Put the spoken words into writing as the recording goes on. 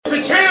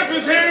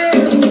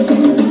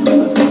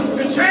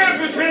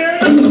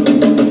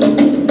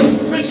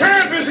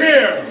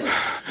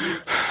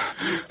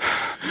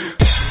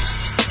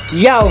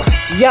Yo,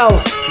 yo,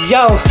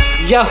 yo,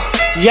 yo,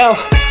 yo,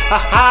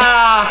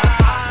 haha,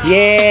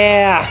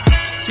 yeah.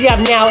 You have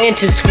now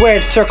entered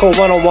Squared Circle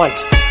 101.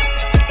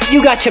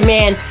 You got your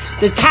man,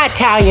 the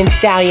Italian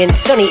stallion,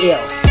 Sonny Ill.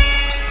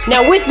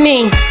 Now with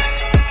me,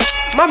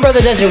 my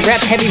brother doesn't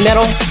rap heavy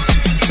metal,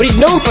 but he's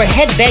known for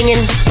headbanging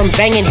from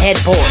banging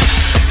headboards.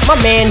 My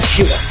man,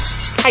 Shooter.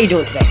 How you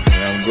doing today?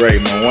 Yeah, I'm great,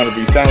 man. Want to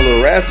be sound a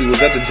little raspy. Was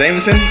that the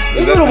Jameson?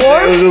 It was a little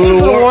warm. It was a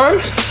little warm.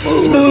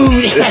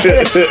 Smooth.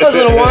 It was a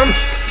little warm.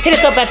 Hit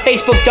us up at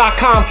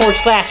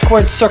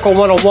facebook.com/Squared Circle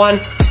 101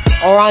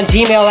 or on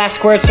Gmail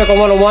 @Squared Circle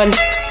 101.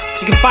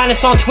 You can find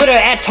us on Twitter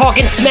at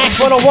Talking Smack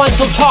 101,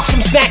 so talk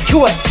some smack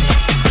to us.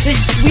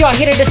 We are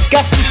here to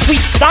discuss the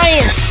sweet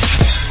science.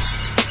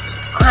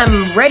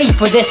 I'm ready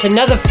for this,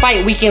 another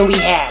fight weekend we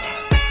had.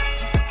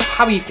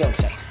 How are you feeling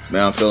today?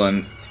 Man, I'm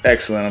feeling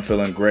excellent. I'm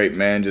feeling great,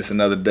 man. Just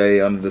another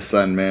day under the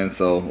sun, man.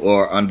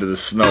 Or under the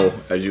snow,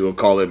 as you would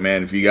call it,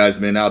 man. If you guys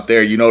been out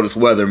there, you know this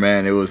weather,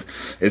 man.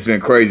 It's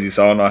been crazy.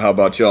 So I don't know how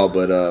about y'all,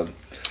 but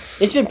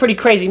it's been pretty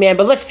crazy, man.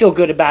 But let's feel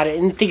good about it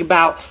and think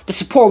about the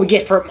support we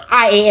get from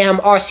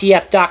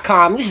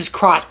IAMRCF.com. This is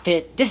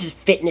CrossFit. This is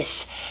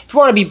fitness. If you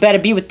want to be better,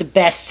 be with the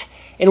best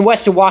in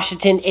Western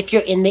Washington. If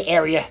you're in the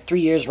area,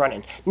 3 years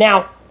running.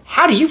 Now,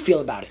 how do you feel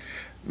about it?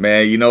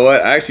 man, you know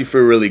what? I actually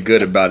feel really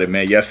good about it,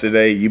 man.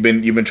 Yesterday, you've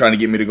been trying to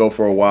get me to go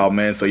for a while,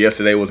 man. So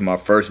yesterday was my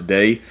first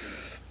day,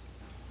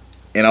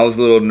 and I was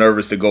a little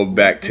nervous to go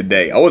back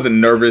today. I wasn't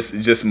nervous;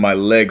 it's just my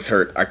legs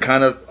hurt.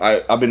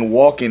 I've been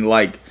walking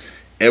like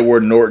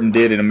Edward Norton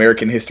did in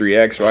American History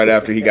X right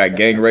after he got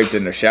gang raped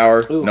in the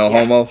shower. Ooh, no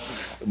homo,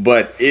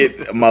 but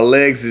my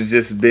legs has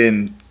just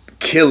been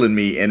killing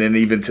me. And then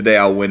even today,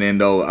 I went in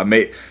though. I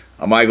might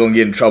gonna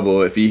get in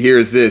trouble if he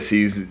hears this.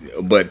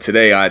 But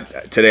today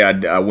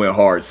I went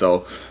hard,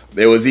 so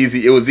it was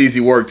easy. It was easy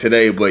work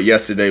today, but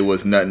yesterday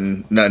was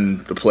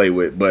nothing to play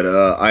with. But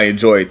I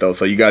enjoy it though,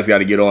 so you guys got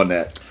to get on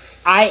that.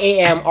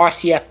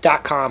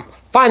 IAMRCF.com.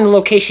 Find the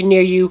location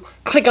near you.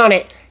 Click on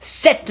it.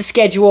 Set the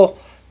schedule.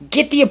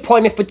 Get the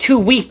appointment for 2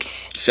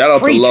 weeks. Shout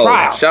out Free to Lowe.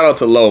 trial. Shout out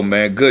to Lowe,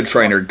 man. Good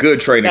trainer.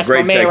 That's great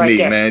my man technique,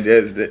 right man.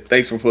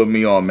 Thanks for putting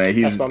me on,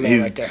 man. That's my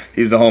man right there.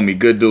 He's the homie.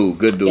 Good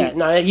dude. Yeah,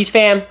 no, he's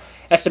fam.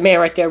 That's the man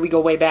right there. We go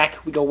way back.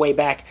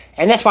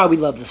 And that's why we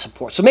love the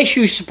support. So make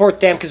sure you support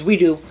them, because we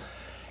do,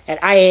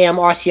 at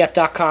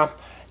IAMRCF.com.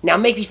 Now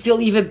make me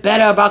feel even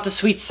better about the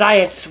sweet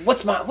science.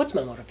 What's my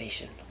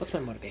motivation?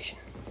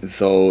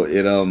 So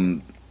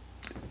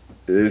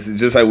it's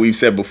just like we've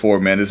said before,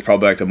 man. This is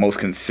probably like the most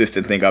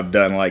consistent thing I've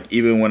done. Like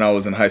even when I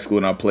was in high school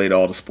and I played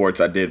all the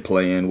sports I did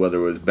play in, whether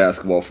it was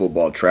basketball,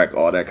 football, track,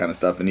 all that kind of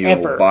stuff, and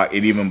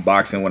even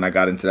boxing when I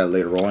got into that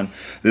later on.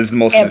 This is the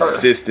most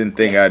consistent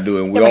thing I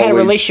do, and we never always had a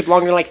relationship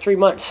longer than like 3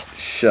 months.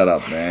 Shut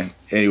up, man.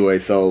 Anyway,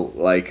 so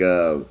like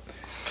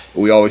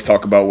we always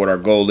talk about what our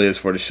goal is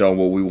for the show,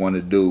 what we want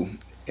to do,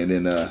 and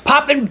then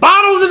popping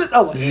bottles of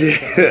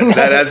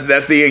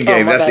that's the end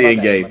game. That's the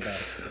end game.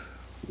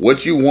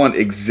 What you want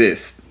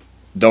exists.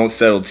 Don't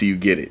settle till you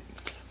get it.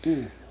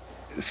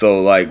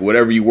 So like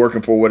whatever you're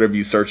working for, whatever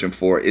you're searching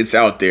for, it's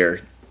out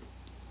there.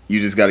 You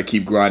just got to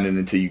keep grinding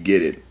until you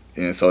get it.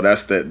 And so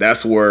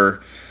that's where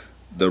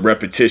the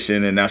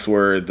repetition and that's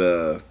where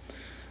the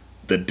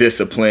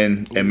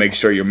discipline and make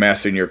sure you're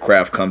mastering your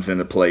craft comes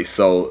into play.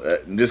 So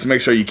just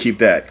make sure you keep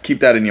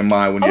that in your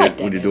mind when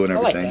you're doing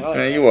everything.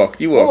 Man, you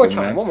welcome,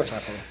 man. One more time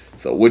for me.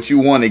 So what you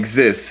want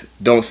exists.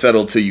 Don't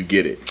settle till you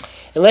get it.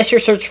 Unless you're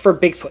searching for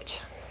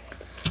Bigfoot.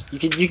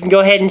 You can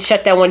go ahead and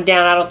shut that one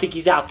down. I don't think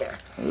he's out there.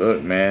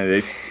 Look, man,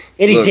 it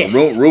exists.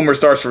 Rumor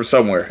starts from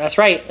somewhere. That's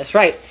right.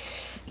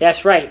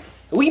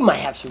 We might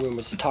have some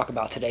rumors to talk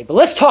about today, but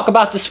let's talk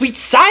about the sweet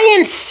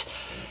science.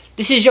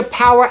 This is your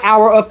power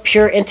hour of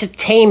pure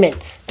entertainment.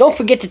 Don't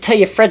forget to tell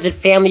your friends and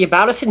family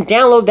about us and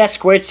download that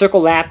Squared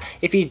Circle app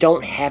if you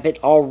don't have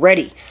it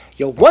already.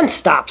 Your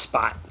one-stop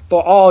spot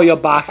for all your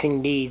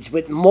boxing needs,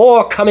 with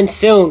more coming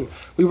soon.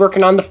 We're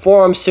working on the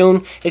forum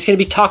soon. It's going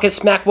to be Talking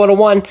Smack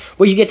 101,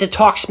 where you get to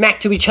talk smack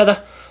to each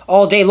other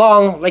all day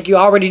long, like you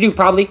already do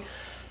probably.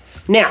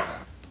 Now,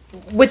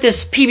 with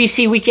this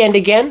PBC weekend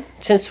again,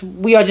 since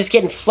we are just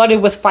getting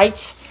flooded with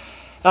fights,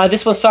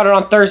 this one started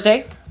on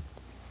Thursday.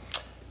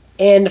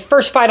 And the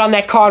first fight on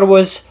that card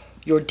was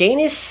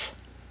Yordenis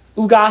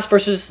Ugas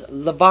versus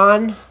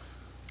Levan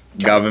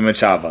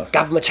Gavimachava.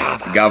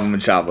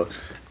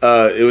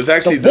 It was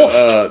actually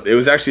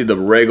the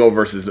Borrego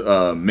versus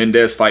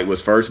Mendez fight was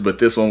first, but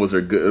this one was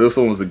a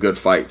good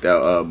fight.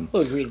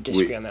 We'll agree to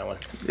disagree on that one.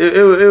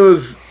 It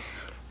was.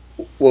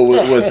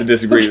 What was the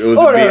disagree? It was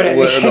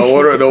the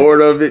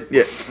order of it.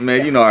 Yeah,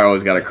 man. You know I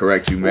always gotta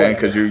correct you, man,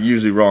 because you're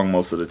usually wrong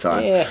most of the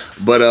time. Yeah.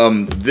 But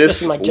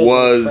this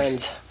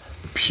was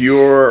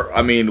pure.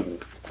 I mean,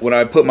 when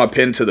I put my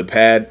pen to the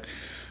pad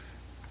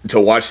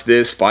to watch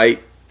this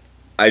fight,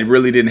 I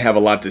really didn't have a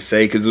lot to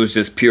say because it was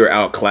just pure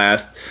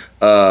outclassed.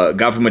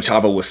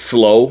 Gavimachava was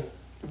slow.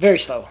 Very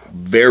slow.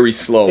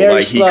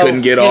 Like he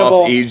couldn't get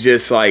off. He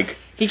just like.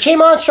 He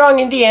came on strong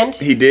in the end.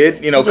 He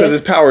did, because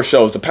his power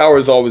shows. The power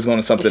is always going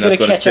to something that's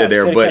going to sit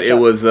there. But it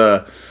was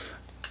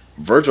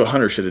Virgil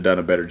Hunter should have done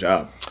a better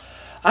job.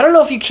 I don't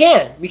know if you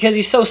can because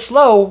he's so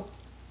slow.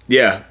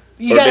 Yeah.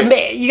 You gotta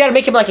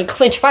make him like a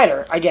clinch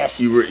fighter, I guess.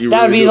 You that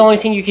really would be do. the only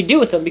thing you could do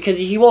with him because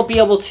he won't be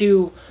able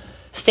to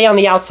stay on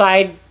the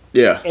outside.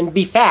 Yeah. And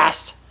be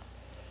fast.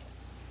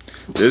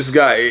 This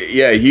guy,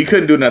 yeah, he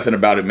couldn't do nothing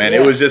about it, man.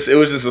 Yeah. It was just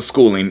a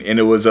schooling, and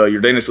it was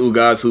Yordenis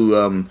Ugas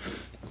who,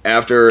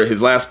 after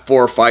his last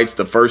 4 fights,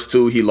 the first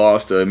 2 he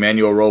lost to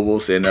Emmanuel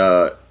Robles and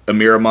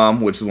Amir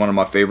Imam, which is one of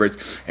my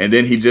favorites, and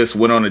then he just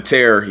went on a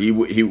tear.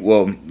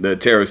 The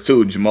tear is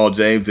 2, Jamal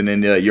James, and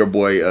then your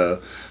boy,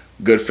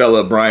 good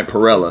fella Bryant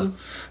Perella.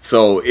 Mm-hmm.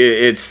 So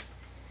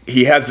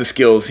he has the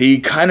skills. He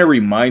kind of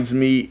reminds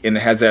me and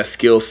has that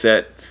skill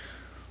set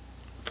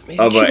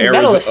of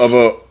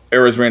a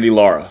Eris Randy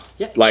Lara.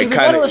 Yeah, like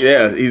kind of,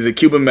 yeah, he's a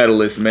Cuban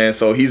medalist, man.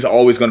 So he's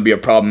always going to be a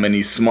problem, and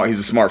he's smart. He's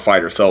a smart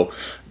fighter. So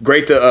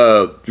great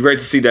to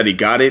see that he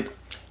got it.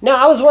 Now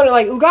I was wondering,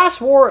 like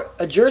Ugas wore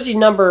a jersey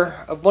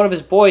number of one of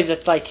his boys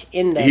that's like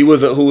in the. He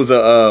was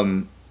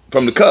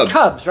from the Cubs.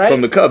 Cubs, right?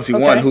 From the Cubs, he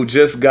won. Okay. Who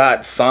just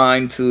got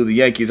signed to the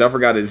Yankees. I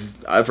forgot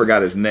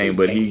his name,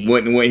 but he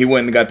went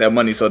and got that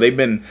money. So they've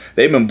been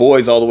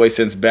boys all the way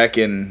since back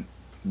in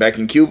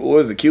Cuba. What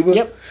was it, Cuba?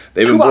 Yep.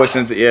 They've been Cuba. boys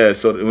since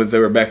so when they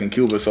were back in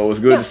Cuba. So it was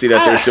good to see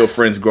that they're still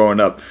friends growing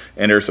up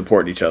and they're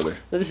supporting each other.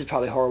 This is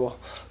probably horrible.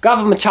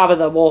 Gava Machava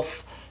the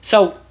Wolf.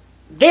 So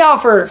they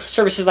offer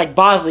services like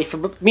Bosley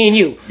for me and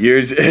you.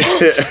 Do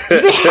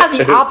they have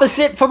the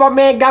opposite for my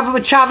man Gava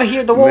Machava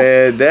here, the Wolf?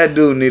 Man, that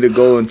dude need to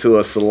go into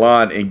a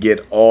salon and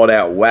get all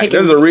that wax. Take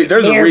There's a a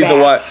reason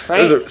bath, why.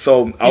 right?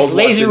 I was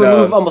laser watching,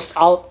 remove almost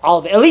all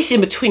of it, at least in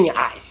between your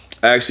eyes.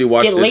 I actually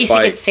watched Get this LASIK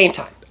fight. at the same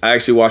time. I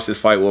actually watched this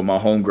fight with my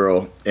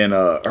homegirl and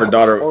her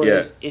daughter. Or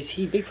Yeah, is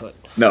he Bigfoot?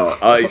 no,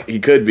 he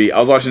could be. I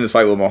was watching this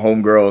fight with my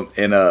homegirl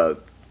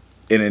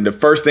and then the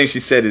first thing she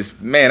said is,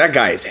 "Man, that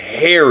guy is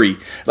hairy."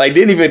 Like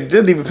didn't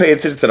even pay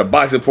attention to the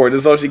box report.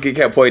 This is all she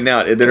kept pointing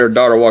out. And then her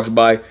daughter walks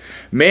by,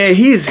 "Man,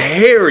 he's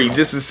hairy."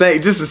 Just the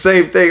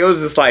same thing. It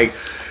was just like,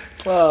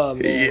 Oh,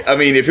 man. I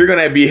mean, if you're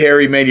gonna be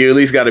hairy, man, you at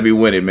least got to be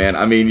winning, man.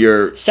 I mean,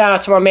 you're. Shout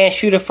out to my man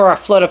Shooter for our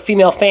flood of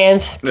female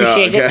fans.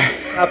 Appreciate okay.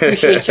 it. I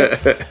appreciate you.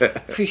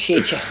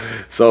 Appreciate you.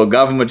 So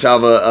Gava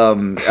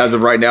Machava, as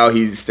of right now,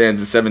 he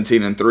stands at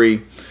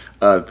 17-3,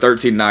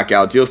 13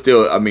 knockouts. You'll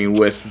still, I mean,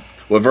 with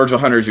Virgil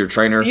Hunter as your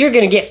trainer, You're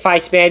gonna get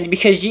fights, man,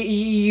 because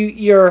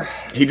you're.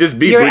 he just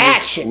beat Your Bridges.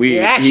 action,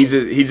 your action.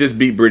 He just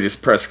beat Bridges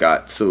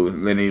Prescott. So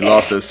then he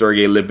lost to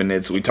Sergey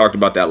Lipinets. We talked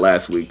about that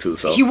last week too.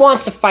 So He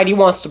wants to fight. He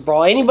wants to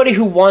brawl. Anybody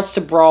who wants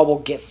to brawl will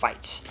get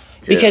fights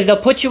because they'll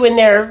put you in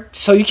there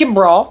so you can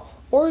brawl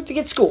or to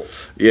get schooled.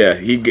 yeah,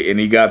 he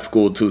got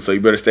schooled too. So you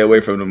better stay away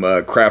from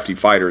them crafty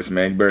fighters,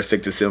 man. You better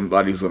stick to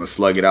somebody who's gonna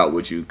slug it out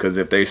with you. Because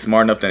if they're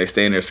smart enough and they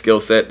stay in their skill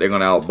set, they're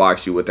gonna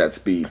outbox you with that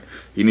speed.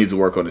 He needs to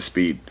work on his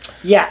speed.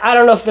 Yeah, I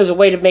don't know if there's a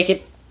way to make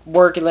it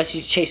work unless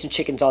he's chasing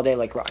chickens all day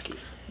like Rocky.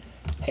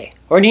 Hey,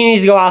 or he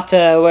needs to go out to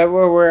where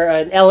we're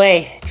in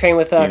L.A. train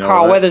with You know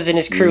Carl what? Weathers and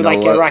his crew You know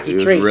like what? Rocky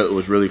 3.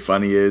 What's really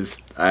funny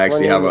is I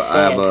actually Running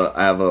have in the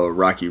I have a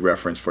Rocky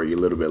reference for you a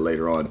little bit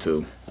later on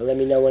too. Let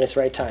me know when it's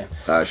right time.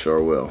 I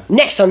sure will.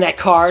 Next on that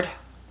card,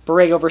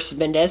 Borrego versus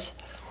Mendez.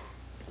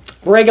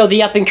 Borrego,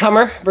 the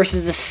up-and-comer,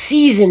 versus the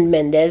seasoned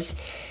Mendez.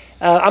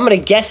 I'm going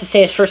to guess to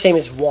say his first name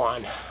is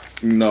Juan.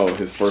 No,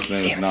 his first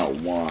name is not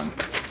Juan.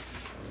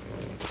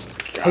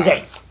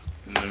 Jose.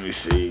 Let me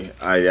see.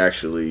 I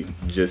actually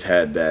just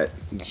had that.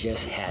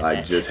 Just had I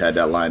that. just had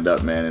that lined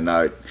up, man,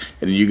 and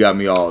you got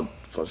me all.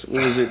 What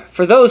is it?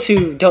 For those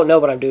who don't know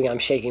what I'm doing, I'm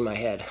shaking my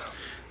head.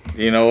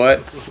 You know what?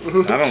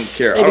 I don't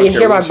care. Maybe I don't you can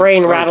hear my what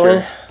brain I don't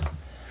rattling care.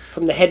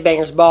 from the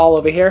headbanger's ball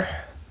over here.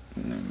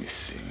 Let me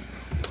see.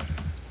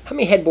 How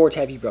many headboards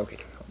have you broken?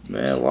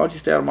 Man, why don't you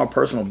stay out of my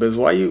personal business?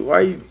 Why are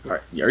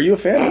you a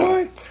fan of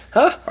mine?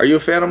 Huh? Are you a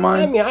fan of I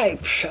mine? mean, I'm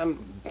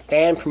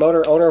fan,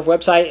 promoter, owner of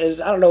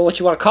website. I don't know what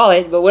you want to call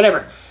it, but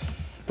whatever.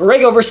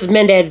 Borrego versus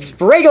Mendez.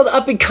 Borrego, the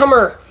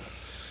up-and-comer,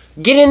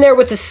 get in there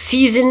with the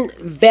seasoned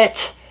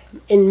vet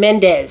in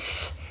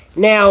Mendez.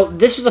 Now,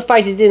 this was a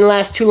fight that didn't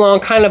last too long,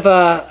 kind of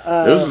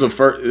This was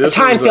a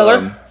time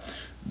filler.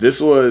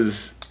 This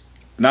was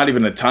not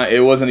even a time.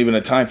 It wasn't even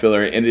a time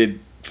filler. It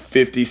ended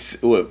 50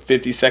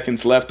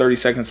 seconds left, 30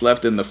 seconds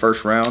left in the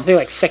first round. I think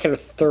like second or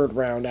third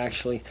round,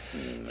 actually.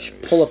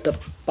 Should pull up the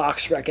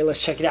box record.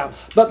 Let's check it out.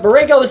 But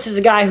Borrego, this is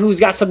a guy who's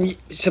got some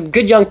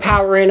good young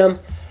power in him,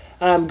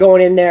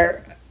 going in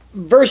there,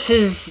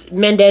 versus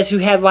Mendez, who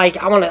had like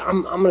I'm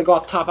gonna go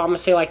off top. I'm gonna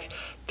say like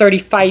 30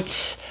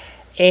 fights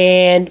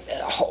and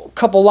a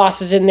couple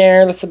losses in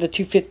there for the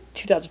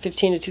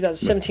 2015 to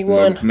 2017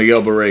 one.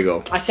 Miguel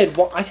Borrego. I said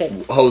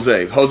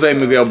Jose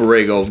Miguel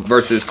Borrego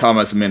versus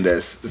Thomas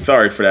Mendez.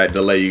 Sorry for that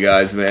delay, you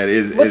guys, man.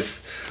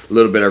 It's a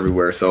little bit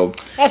everywhere. So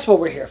that's what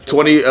we're here for.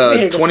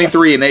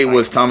 23-8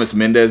 was Thomas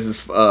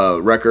Mendez's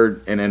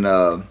record, and then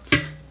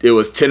it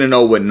was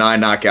 10-0 with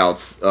 9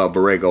 knockouts.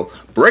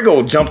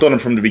 Borrego jumped on him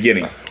from the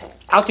beginning.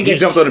 Out the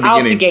gates. He jumped on the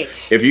beginning. Out the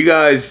gates. If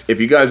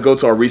you guys go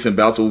to our recent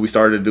bouts, what we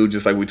started to do,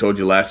 just like we told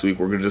you last week,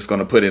 we're just going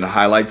to put in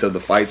highlights of the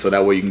fight, so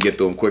that way you can get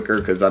through them quicker.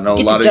 Because I know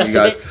a lot of you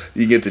guys,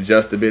 you get the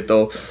gist of it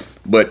though.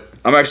 But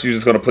I'm actually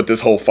just going to put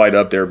this whole fight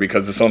up there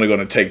because it's only going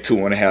to take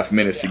 2.5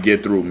 minutes to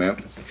get through,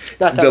 man.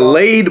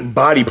 Delayed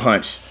body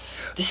punch.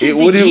 This is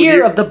the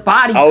year of the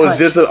body punch.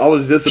 I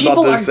was just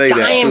People about to say that.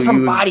 People are dying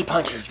from body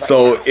punches right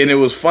now. And it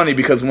was funny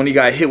because when he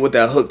got hit with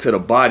that hook to the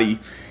body,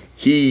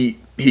 he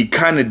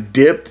kind of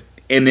dipped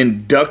and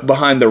then ducked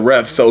behind the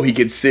ref so he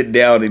could sit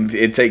down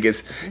and take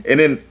his. And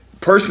then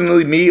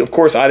personally, me, of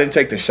course, I didn't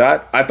take the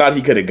shot. I thought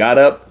he could have got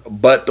up,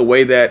 but the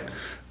way that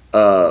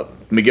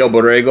Miguel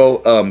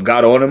Borrego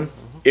got on him,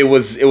 it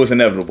was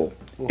inevitable.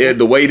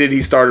 The way that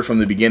he started from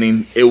the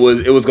beginning, it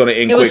was going to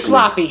end quickly. It was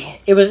sloppy.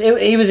 He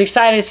was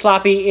excited,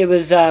 sloppy. It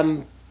was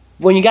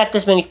when you got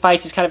this many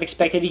fights, it's kind of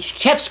expected. He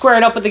kept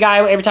squaring up with the guy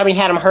every time he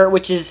had him hurt,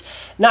 which is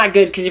not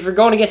good because if you're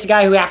going against a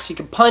guy who actually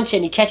can punch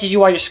and he catches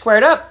you while you're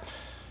squared up,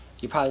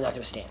 you're probably not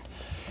going to stand.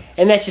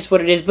 And that's just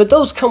what it is. But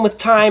those come with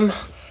time.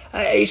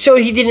 It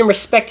showed he didn't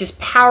respect his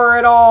power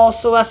at all,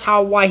 so that's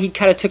why he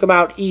kind of took him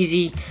out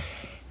easy.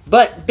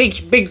 But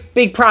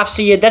big props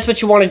to you. That's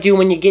what you want to do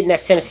when you get in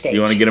that center stage. You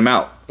want to get him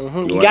out.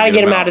 Mm-hmm. You got to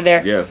get him out of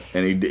there. Yeah,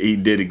 and he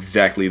did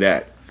exactly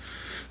that.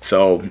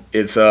 So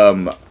it's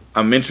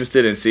I'm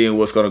interested in seeing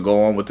what's going to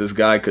go on with this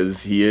guy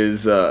because he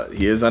is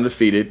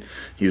undefeated.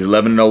 He's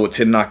 11-0 with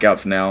 10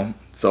 knockouts now.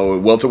 So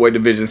welterweight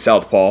division,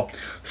 southpaw.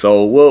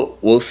 So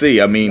we'll see.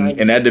 I mean,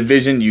 in that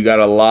division, you got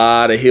a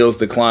lot of hills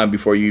to climb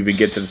before you even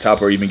get to the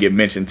top or even get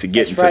mentioned to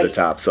get into the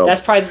top. So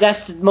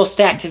that's the most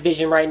stacked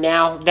division right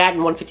now. That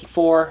and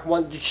 154,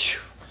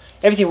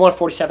 everything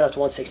 147 up to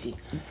 160.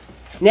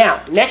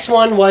 Now, next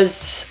one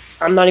was,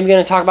 I'm not even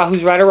going to talk about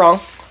who's right or wrong,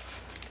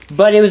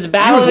 but it was the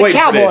Battle of the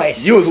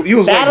Cowboys. You was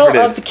Battle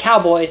waiting for this. of the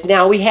Cowboys.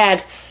 Now we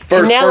had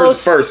first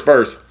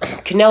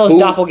Canelo's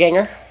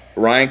doppelganger.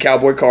 Ryan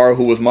Cowboy Carr,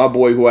 who was my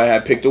boy, who I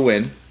had picked to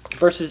win,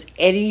 versus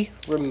Eddie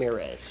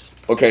Ramirez.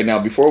 Okay, now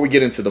before we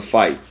get into the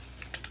fight,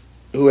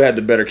 who had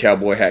the better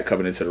cowboy hat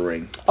coming into the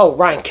ring? Oh,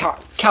 Ryan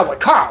Cowboy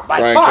Carr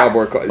by Ryan far.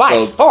 Cowboy Carr.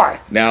 By far.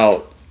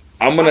 Now,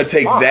 I'm going to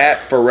take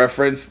that for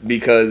reference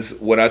because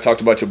when I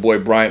talked about your boy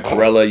Bryant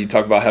Perella, you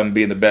talked about him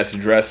being the best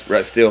dressed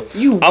still.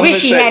 You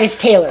wish he had his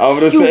tailor.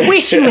 You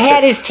wish you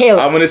had his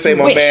tailor. I'm going to say I'm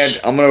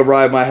going to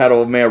ride my hat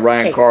on man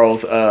Ryan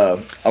Carl's,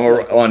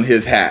 on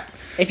his hat.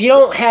 If you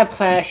don't have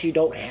class, you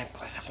don't have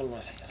class. That's what I'm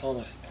going to say. That's all I'm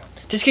going to say.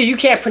 Just because you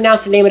can't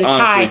pronounce the name of the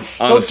tie,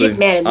 don't get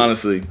mad at me.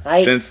 Honestly,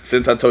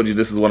 since I told you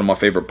this is one of my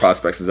favorite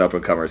prospects as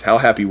up-and-comers, how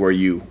happy were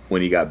you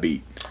when he got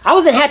beat? I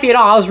wasn't happy at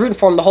all. I was rooting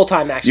for him the whole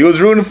time, actually. You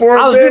was rooting for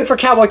him? I was rooting for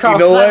Cowboy Carl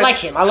because I like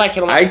him.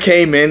 I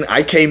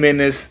came in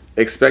this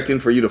expecting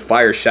for you to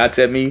fire shots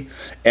at me,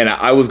 and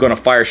I was going to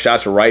fire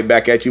shots right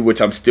back at you,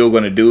 which I'm still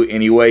going to do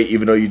anyway,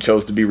 even though you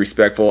chose to be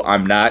respectful.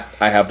 I'm not.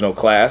 I have no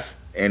class,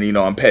 and,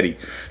 I'm petty.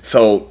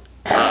 So...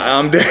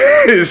 I'm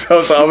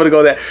so I'm gonna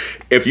go that.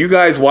 If you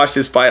guys watch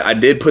this fight, I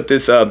did put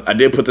this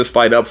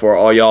fight up for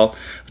all y'all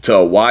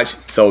to watch.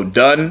 So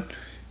done.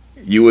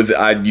 You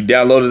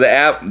downloaded the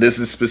app. This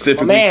is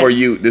specifically for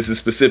you. This is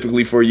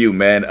specifically for you,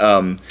 man.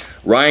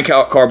 Ryan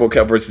Cowboy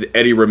versus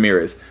Eddie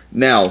Ramirez.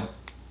 Now,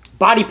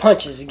 body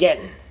punches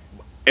again.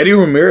 Eddie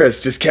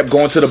Ramirez just kept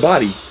going to the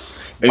body,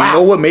 and you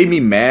know what made me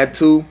mad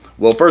too?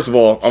 Well, first of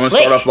all, I'm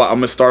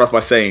gonna start off by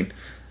saying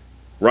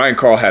Ryan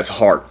Carl has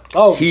heart.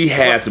 Oh, he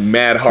has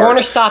mad heart.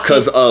 Corner stop.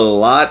 Because a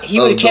lot he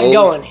would have kept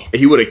going.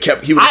 He would have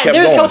kept. There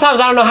was a couple times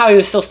I don't know how he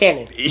was still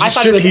standing. He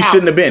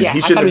shouldn't have been. Yeah, he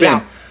shouldn't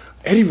have been.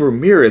 Eddie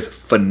Ramirez,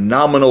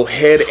 phenomenal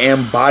head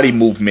and body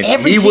movement.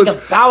 Everything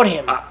about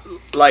him.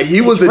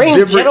 He was a ring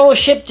different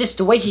generalship. Just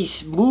the way he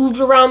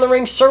moved around the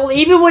ring circle,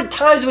 even with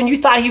times when you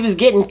thought he was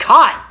getting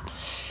caught.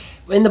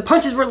 And the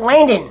punches were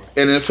landing.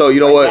 And then, so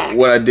you know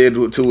what I did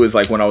too is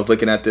when I was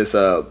looking at this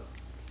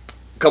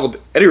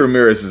Eddie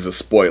Ramirez is a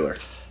spoiler.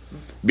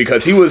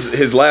 Because he was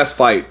his last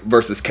fight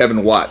versus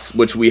Kevin Watts,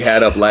 which we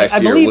had up last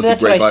year. I believe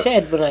that's what I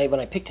said when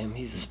I picked him.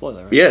 He's a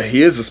spoiler, right? Yeah,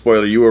 he is a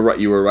spoiler. You were right.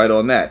 You were right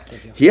on that.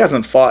 He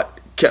hasn't fought.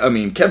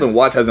 Kevin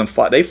Watts hasn't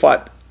fought. They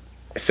fought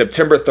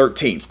September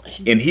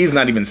 13th, and he's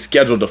not even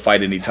scheduled to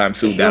fight anytime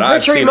soon. That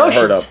I've seen or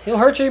heard of. He'll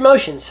hurt your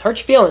emotions, hurt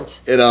your feelings.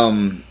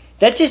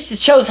 That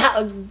just shows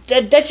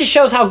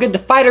how good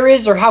the fighter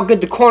is, or how good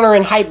the corner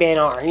and hype man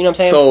are. You know what I'm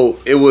saying? So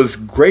it was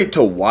great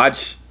to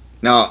watch.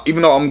 Now,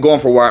 even though I'm going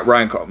for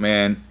Ryan Carl,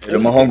 man, my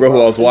homegirl who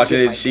I was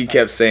watching it, she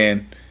kept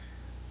saying,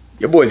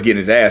 your boy's getting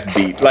his ass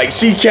beat.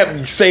 She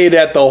kept saying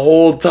that the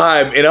whole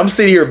time. And I'm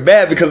sitting here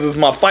mad because it's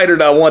my fighter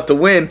that I want to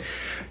win.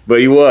 But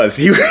he was.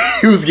 He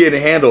was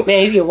getting handled. Man,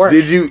 he's getting worked.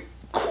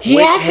 He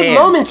had some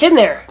moments in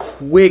there.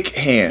 Quick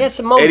hands. He had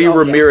some moments. Eddie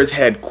Ramirez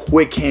had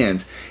quick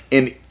hands.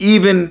 And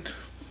even...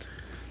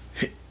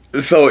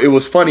 So it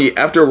was funny.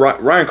 After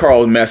Ryan Carl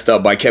was messed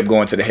up, I kept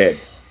going to the head.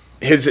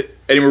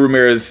 Eddie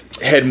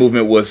Ramirez's head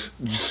movement was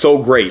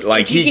so great.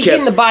 Like he kept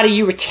hitting the body,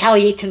 you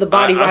retaliate to the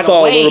body right away. I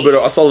saw a little bit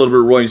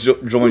of Roy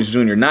Jones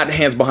Jr. Not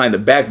hands behind the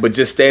back, but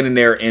just standing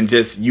there and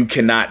just you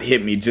cannot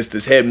hit me. Just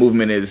this head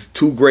movement is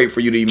too great for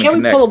you to even connect.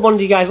 Can we pull up one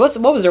of you guys? What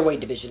was their weight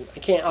division? I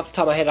can't off the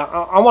top of my head.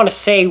 I want to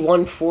say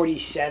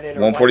 147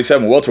 or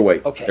 147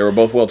 welterweight. Okay, they were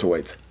both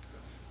welterweights.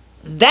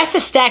 That's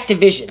a stacked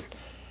division.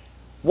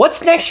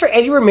 What's next for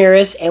Eddie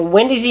Ramirez, and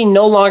when is he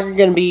no longer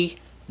going to be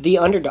the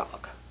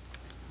underdog?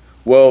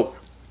 Well,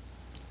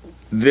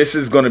 this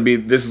is one of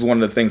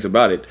the things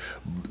about it.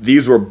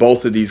 These were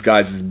both of these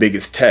guys'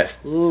 biggest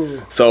tests.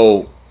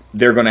 So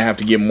they're going to have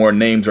to get more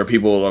names or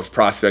people of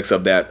prospects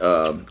of that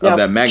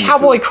magnitude.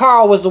 Cowboy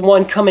Carl was the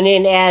one coming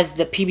in as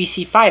the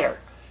PBC fighter.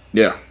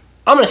 Yeah.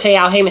 I'm going to say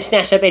Al Haymon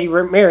snatched up Eddie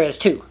Ramirez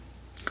too.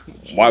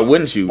 Why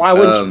wouldn't you? Why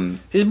wouldn't you?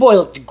 His boy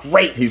looked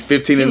great. He's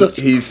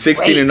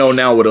 16-0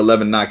 now with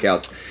 11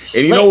 knockouts.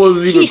 And you know what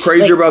was even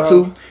crazier about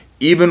too?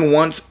 Even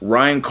once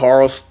Ryan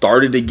Carl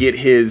started to get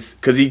his,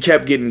 because he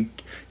kept getting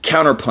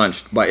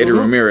counterpunched by Eddie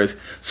Ramirez.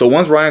 So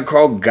once Ryan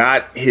Carl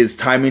got his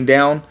timing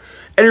down,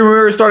 Eddie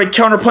Ramirez started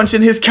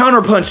counterpunching his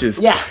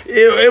counterpunches. Yeah,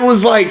 it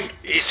was like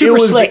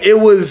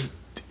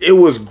it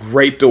was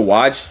great to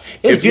watch.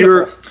 It was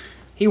beautiful.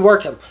 He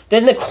worked him.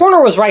 Then the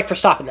corner was right for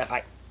stopping that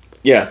fight.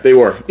 Yeah, they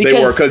were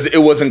because it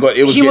wasn't good.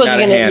 It was getting out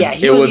of hand. Yeah,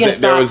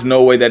 there was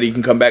no way that he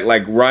can come back.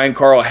 Like Ryan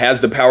Carl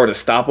has the power to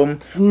stop him,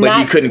 but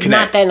he couldn't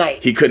connect. Not that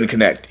night. He couldn't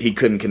connect.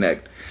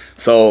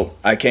 So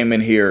I came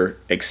in here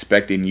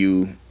expecting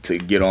you to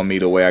get on me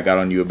the way I got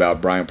on you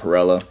about Brian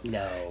Perella.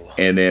 No.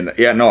 And then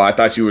I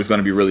thought you was going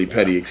to be really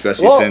petty,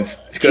 especially since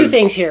two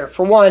things here.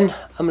 For one,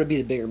 I'm going to be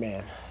the bigger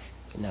man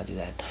and not do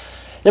that.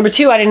 Number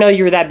two, I didn't know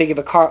you were that big of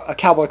a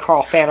Cowboy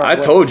Carl fan. I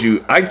told you.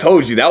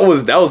 That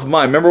was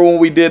mine. Remember when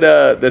we did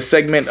the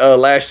segment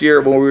last year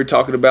when we were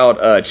talking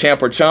about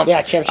Champ or Chump?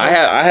 Yeah, Champ. I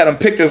had him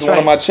picked as one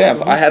of my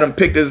champs. I had him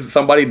picked as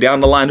somebody down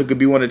the line who could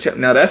be one of the champs.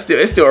 Now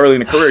it's still early in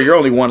the career. You're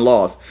only one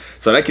loss,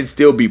 so that can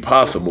still be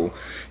possible.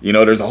 You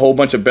know, there's a whole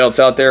bunch of belts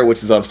out there,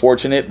 which is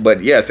unfortunate.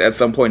 But yes, at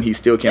some point he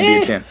still can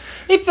be a champ.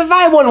 If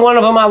I won one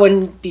of them, I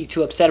wouldn't be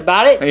too upset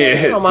about it.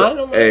 Yeah, I don't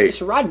mind.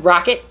 Just ride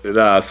rocket.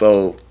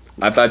 So.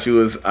 I thought you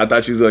was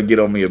gonna get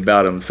on me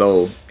about him.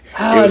 So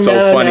it was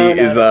funny.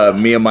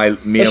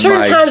 There's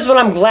certain times when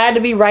I'm glad to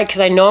be right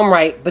because I know I'm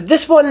right, but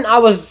this one I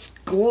was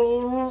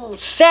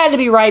sad to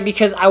be right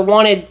because I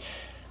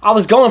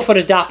was going for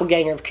the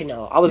doppelganger of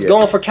Canelo. I was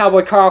going for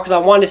Cowboy Carl because I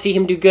wanted to see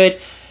him do good.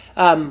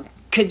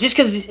 Just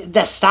because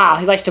that style,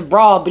 he likes to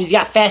brawl, but he's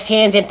got fast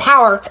hands and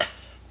power.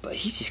 But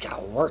he just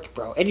got worked,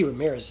 bro. Eddie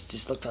Ramirez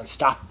just looked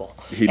unstoppable,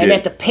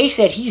 at the pace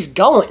that he's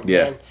going,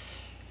 man.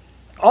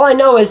 All I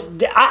know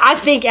is I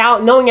think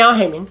knowing Al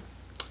Haymon,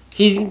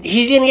 he's going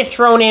to get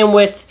thrown in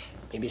with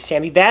maybe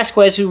Sammy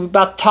Vasquez, who we're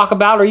about to talk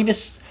about, or even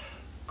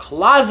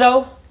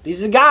Collazo.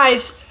 These are the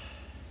guys.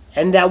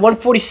 And that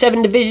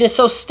 147 division is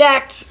so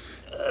stacked.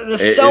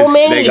 There's so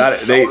many.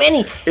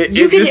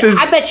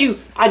 I bet you,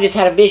 I just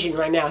had a vision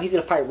right now. He's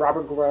going to fight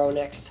Robert Guerrero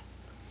next.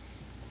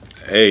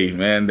 Hey,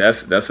 man,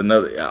 that's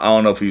another. I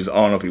don't know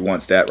if he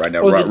wants that right now.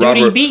 Or the dude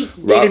he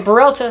beat, David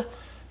Peralta.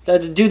 The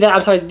dude that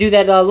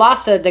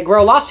lost that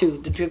Guerrero lost to,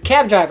 the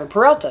cab driver,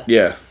 Peralta.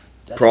 Yeah.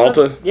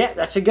 Peralta?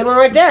 That's a good one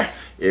right there.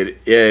 It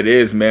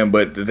is, man.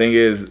 But the thing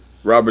is,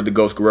 Robert the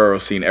Ghost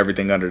Guerrero's seen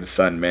everything under the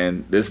sun,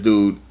 man. This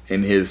dude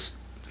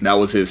that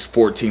was his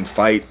 14th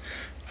fight.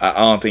 I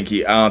don't think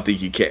he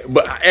can.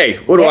 But hey,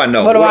 what do I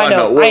know? What do I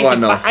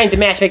know? I ain't the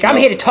matchmaker. I'm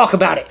here to talk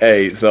about it.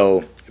 Hey,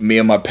 so me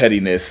and my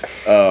pettiness,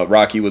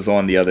 Rocky was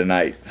on the other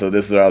night, so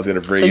this is what I was gonna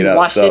bring it up. You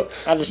watched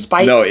it out of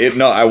spite? No,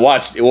 I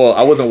watched. Well,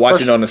 I wasn't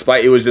watching it on the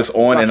spite. It was just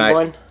on,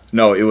 it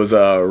was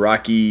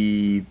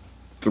Rocky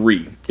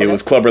 3. It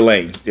was Clubber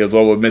Lane. It was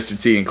one with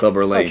Mr. T and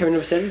Clubber Lane. Kevin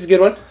Newman says it's a good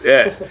one.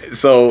 Yeah.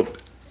 So,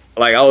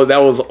 that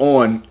was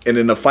on, and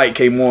then the fight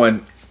came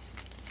on,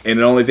 and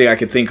the only thing I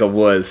could think of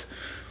was.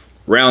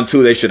 Round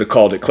 2, they should have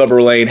called it.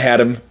 Clubber Lane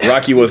had him.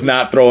 Rocky was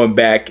not throwing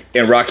back,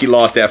 and Rocky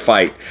lost that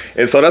fight.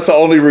 And so that's the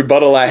only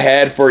rebuttal I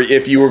had for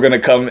if you were going to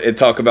come and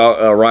talk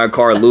about Ryan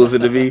Carl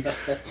losing to me.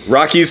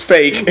 Rocky's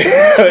fake.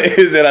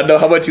 And I know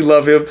how much you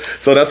love him.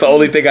 So that's the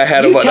only thing I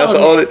had about.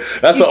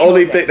 That's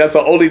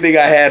the only thing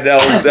I had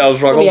that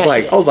was wrong.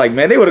 I was like,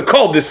 man, they would have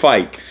called this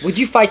fight. Would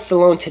you fight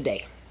Stallone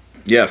today?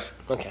 Yes.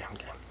 Okay.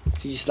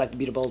 So you just like to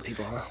beat up old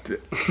people, huh?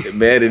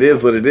 Man, it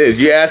is what it is.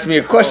 You asked me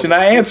a question,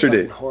 I answered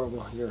it.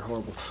 Horrible. You're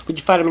horrible. Would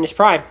you fight him in his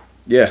prime?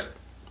 Yeah.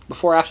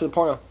 Before or after the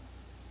porno?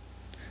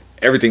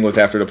 Everything was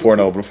after the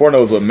porno. But the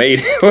porno was what made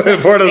him. The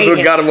porno was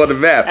what got him on the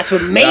map. That's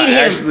what made him.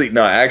 Actually,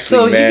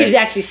 so man. You could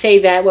actually say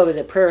that, what was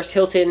it, Paris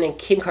Hilton and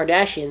Kim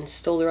Kardashian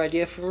stole their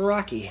idea from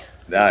Rocky.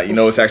 You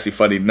know, it's actually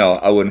funny. No,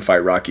 I wouldn't fight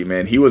Rocky,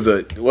 man. He was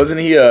not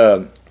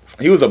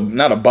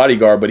a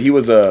bodyguard, but he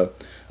was a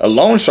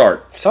loan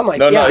shark. Something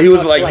like that. He was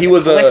a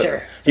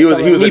collector. He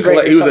was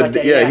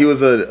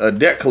a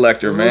debt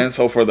collector, mm-hmm. man.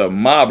 So for the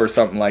mob or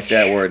something like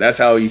that, where that's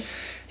how he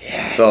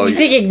So you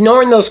think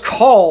ignoring those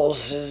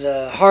calls is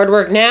hard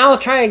work now?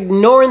 Try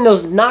ignoring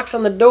those knocks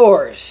on the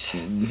doors.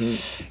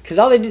 Because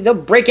all they'll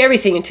break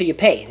everything until you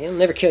pay. They'll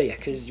never kill you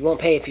because you won't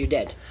pay if you're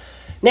dead.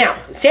 Now,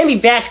 Sammy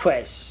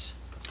Vasquez,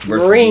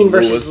 Marine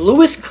versus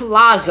Luis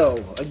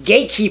Collazo, a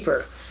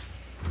gatekeeper.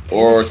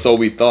 Or so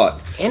we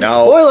thought. And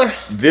now, a spoiler.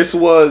 This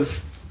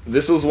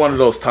was one of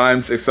those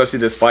times, especially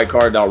this fight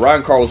card. Now,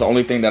 Ryan Carl was the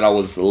only thing that I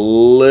was a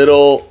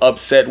little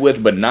upset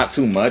with, but not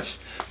too much.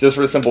 Just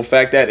for the simple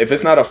fact that if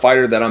it's not a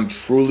fighter that I'm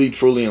truly,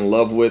 truly in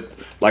love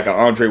with, like an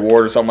Andre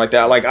Ward or something like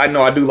that, like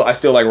I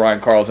still like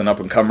Ryan Carl as an up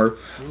and comer,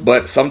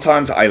 but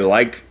sometimes I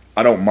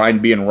don't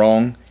mind being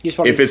wrong. If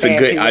it's a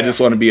good, I just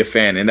want to be a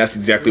fan, and that's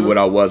exactly what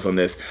I was on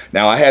this.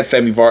 Now I had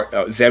Sammy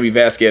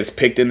Vasquez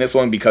picked in this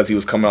one because he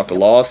was coming off the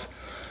loss,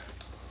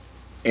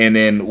 and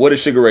then what did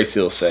Sugar Ray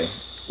Seals say?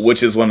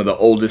 Which is one of the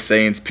oldest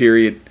sayings.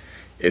 Period.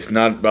 It's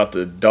not about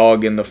the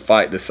dog in the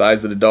fight, the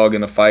size of the dog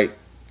in the fight.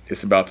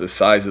 It's about the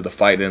size of the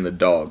fight and the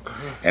dog.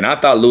 And I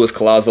thought Luis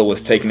Collazo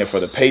was taking it for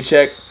the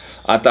paycheck.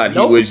 I thought he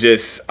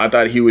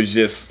was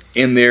just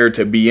in there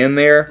to be in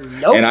there.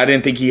 And I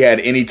didn't think he had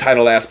any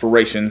title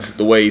aspirations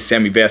the way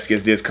Sammy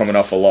Vasquez did coming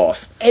off a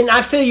loss. And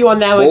I feel you on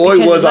that one. Boy,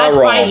 because was I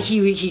wrong. Fight,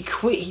 he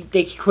quit.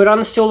 They quit on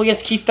the stool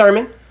against Keith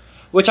Thurman,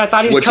 which I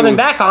thought he was coming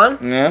back on.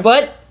 Yeah,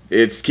 but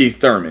it's Keith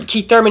Thurman.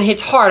 Keith Thurman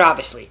hits hard,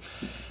 obviously.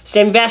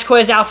 Sammy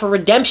Vasquez out for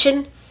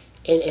redemption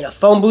in a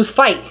phone booth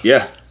fight.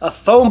 Yeah. A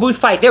phone booth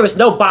fight. There was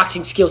no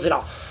boxing skills at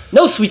all.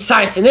 No sweet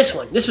science in this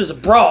one. This was a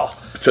brawl.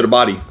 To the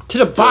body. To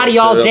the body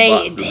all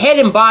day. Head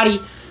and body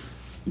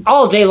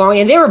all day long.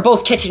 And they were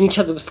both catching each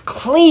other with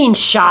clean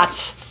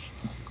shots.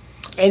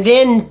 And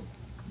then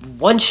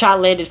one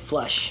shot landed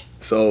flush.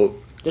 So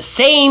the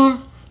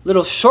same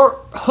little short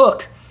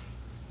hook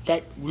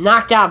that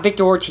knocked out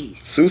Victor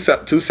Ortiz. Two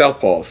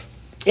southpaws.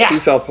 Yeah. Two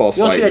southpaws.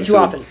 You don't see that too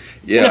often.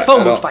 Yeah, in a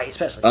phone booth fight,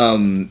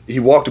 especially. He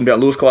walked him down.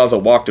 Luis Collazo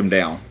walked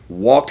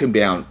him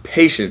down.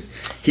 Patient.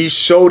 He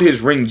showed his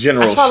ring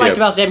generalship. That's what I liked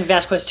about Sammy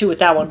Vasquez too with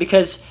that one,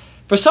 because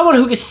for someone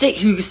who could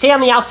stay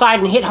on the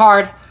outside and hit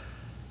hard,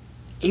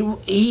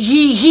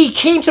 he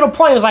came to the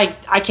point. He was like,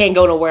 I can't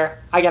go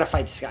nowhere. I gotta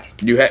fight this guy.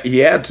 He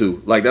had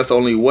to. Like, that's the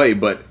only way.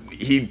 But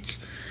he.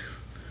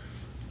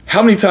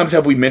 How many times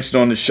have we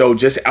mentioned on the show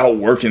just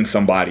outworking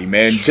somebody,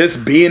 man?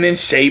 Just being in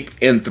shape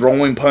and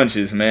throwing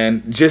punches,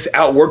 man. Just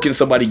outworking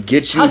somebody,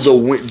 get you the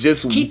win.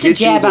 Just keep the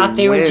jab out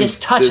there and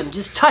just touch him.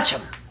 Just touch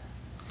him.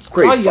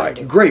 Great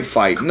fight. Great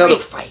fight. Another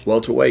fight.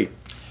 Welterweight.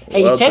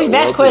 Hey, Sammy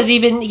Vasquez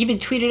even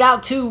tweeted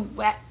out too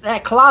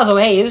at Collazo,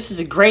 hey, this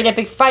is a great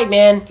epic fight,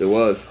 man. It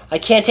was. I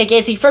can't take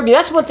anything from you.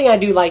 That's one thing I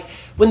do like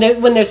when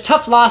there's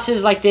tough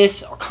losses like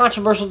this or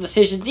controversial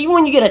decisions. Even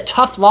when you get a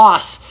tough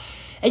loss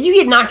and you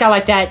get knocked out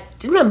like that,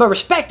 there's nothing but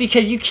respect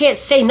because you can't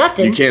say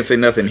nothing. You can't say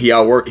nothing. He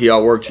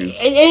outworked you.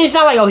 And it's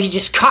not like, oh, he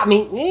just caught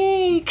me.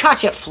 He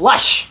caught you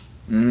flush.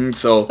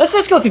 So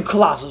let's go through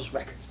Collazo's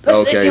record.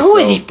 Let's see who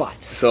has he fought.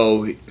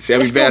 So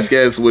Sammy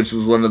Vasquez, which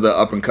was one of the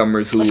up and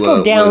comers, let's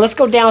go down.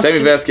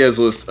 Sammy Vasquez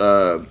was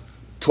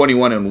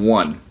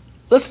 21-1.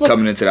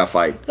 Coming into that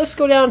fight. Let's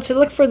go down to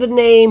look for the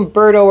name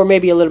Berto, or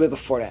maybe a little bit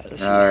before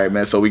that. All right,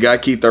 man. So we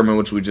got Keith Thurman,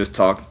 which we just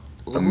talked.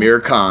 Amir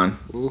Khan,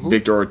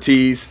 Victor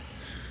Ortiz.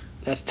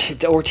 That's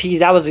the Ortiz.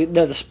 That was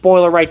the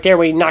spoiler right there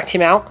when he knocked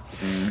him out.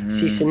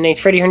 See some names.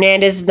 Freddie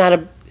Hernandez.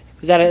 That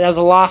was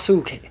a loss.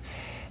 Ooh,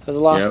 that was a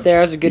loss there.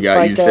 That was a good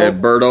fight. You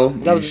said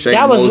Berto.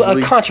 That was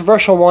a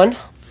controversial one.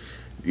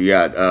 You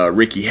got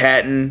Ricky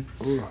Hatton.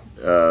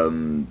 Let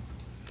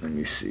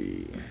me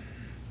see.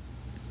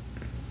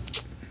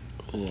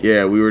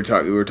 Yeah, we were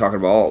talking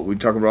about all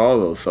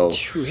of those. So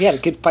true. He had a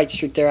good fight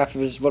streak there after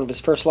one of his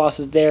first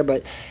losses there,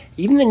 but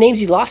even the names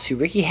he lost to,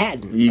 Ricky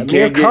Hatton,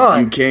 Amir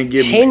Khan,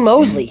 Shane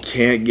Mosley, you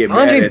can't get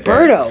Andre mad at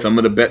Berto. That. Some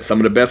of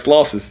the best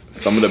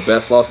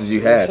losses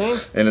you had,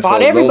 and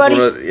fought everybody.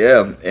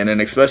 And then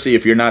especially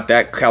if you're not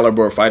that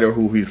caliber of fighter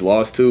who he's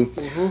lost to,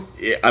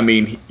 I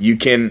mean, you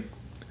can.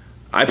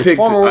 I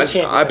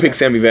picked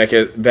Sammy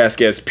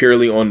Vasquez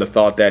purely on the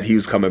thought that he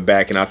was coming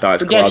back, and I thought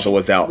Collazo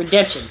was out.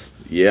 Redemption.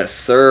 Yes,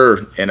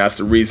 sir, and that's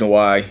the reason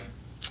why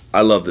I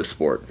love this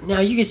sport.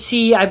 Now you can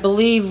see, I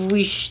believe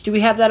do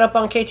we have that up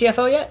on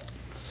KTFO yet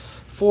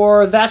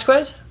for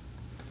Vasquez?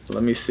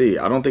 Let me see.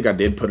 I don't think I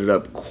did put it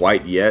up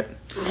quite yet.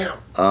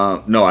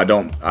 No. No, I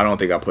don't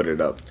think I put it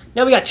up.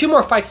 Now we got two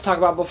more fights to talk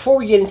about. Before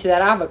we get into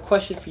that, I have a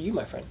question for you,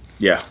 my friend.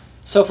 Yeah.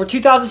 So for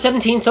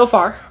 2017 so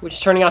far, which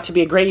is turning out to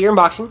be a great year in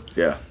boxing.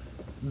 Yeah.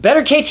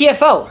 Better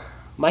KTFO,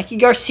 Mikey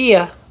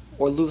Garcia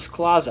or Luis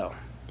Collazo?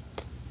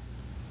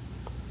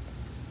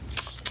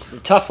 It's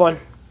a tough one.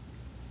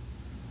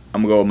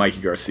 I'm going to go with Mikey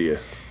Garcia.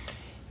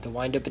 The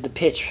wind up in the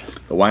pitch.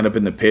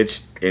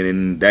 And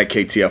in that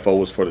KTFO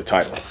was for the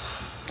title.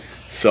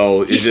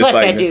 So it's just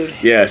like that dude.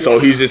 Yeah, so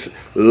he's just,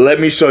 let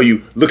me show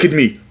you. Look at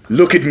me.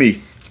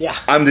 Yeah.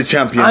 I'm the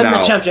champion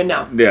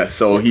now. Yeah,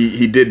 so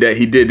he did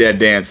that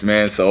dance,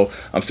 man. So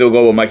I'm still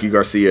going with Mikey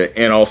Garcia,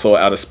 and also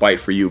out of spite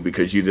for you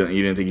because you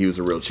didn't think he was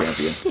a real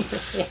champion.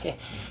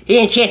 He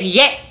ain't champion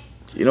yet.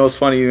 You know what's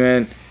funny,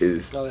 man?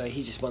 Is Oh, yeah,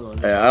 he just won one.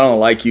 I don't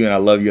like you and I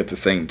love you at the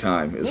same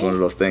time. It's one of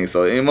those things.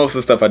 So and most of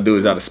the stuff I do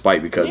is out of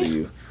spite because of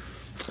you.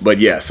 But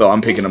yeah, so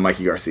I'm picking up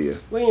Mikey Garcia.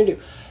 What are you gonna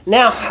do?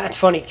 Now that's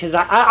funny because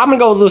I'm gonna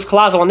go with Luis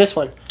Collazo on this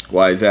one.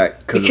 Why is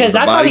that? Because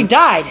I thought he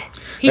died.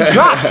 He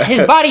dropped.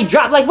 His body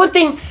dropped. Like, one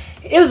thing,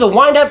 it was a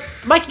wind-up.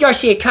 Mikey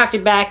Garcia cocked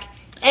it back,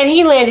 and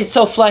he landed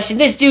so flush. And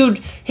this dude,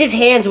 his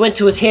hands went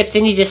to his hips,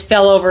 and he just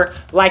fell over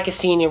like a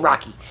scene in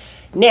Rocky.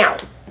 Now,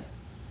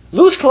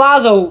 Luis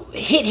Collazo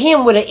hit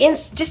him with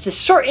just a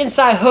short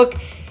inside hook,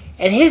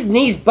 and his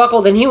knees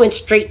buckled, and he went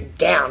straight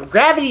down.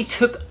 Gravity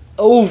took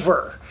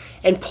over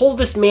and pulled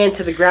this man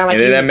to the ground. Like,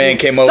 and then that man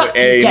came over,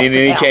 and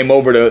then he came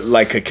over to,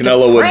 like a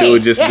Canelo would do,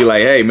 just be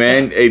like, "Hey,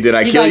 man, hey, did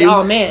I kill you?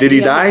 Oh, man, did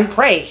he die?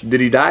 Pray. Did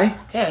he die?"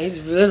 Yeah,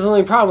 there's the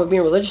only problem with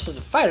being religious as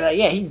a fighter. Like,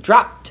 yeah, he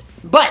dropped,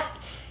 but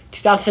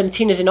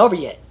 2017 isn't over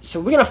yet, so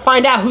we're gonna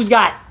find out who's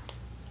got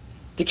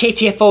the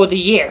KTFO of the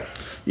year.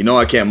 You know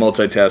I can't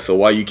multitask, so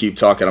while you keep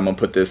talking, I'm gonna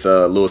put this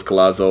Luis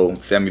Collazo,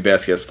 Sammy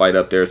Vasquez fight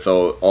up there,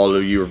 so all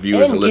of you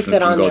reviewers and listeners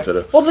can go to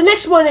the. Well, the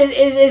next one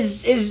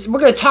is we're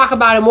gonna talk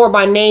about it more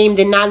by name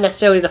than not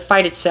necessarily the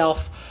fight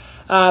itself.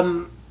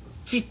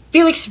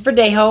 Felix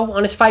Verdejo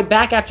on his fight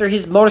back after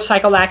his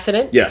motorcycle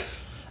accident.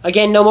 Yes.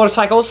 Again, no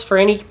motorcycles for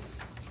any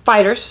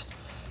fighters.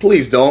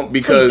 Please don't,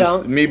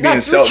 because me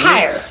being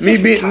selfish. Me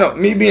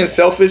being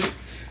selfish.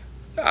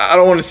 I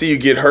don't want to see you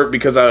get hurt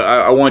because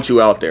I want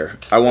you out there.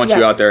 I want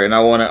you out there, and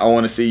I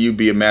want to see you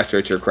be a master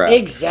at your craft.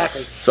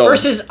 Exactly. So,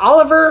 versus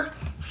Oliver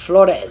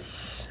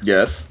Flores.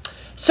 Yes.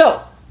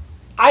 So,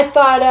 I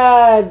thought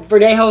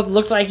Verdejo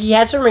looked like he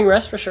had some ring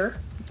rust for sure.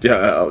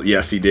 Yeah.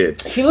 Yes, he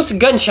did. He looked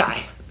gun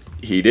shy.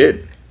 He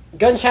did.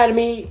 Gun shy to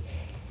me,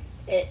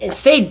 and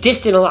stayed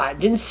distant a lot.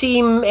 Didn't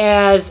seem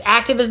as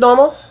active as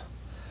normal.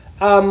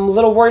 A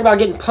little worried about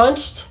getting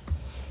punched.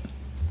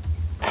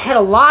 I had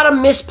a lot of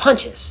missed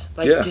punches.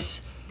 Like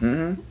just.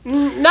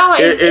 Mm-hmm. Not like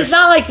it's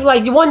not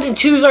like the ones and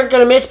twos aren't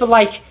gonna miss, but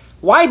like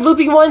wide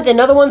looping ones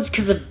and other ones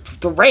because of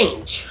the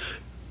range.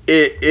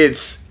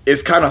 It's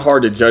kind of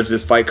hard to judge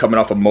this fight coming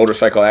off a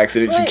motorcycle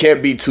accident. Right. You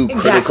can't be too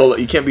critical.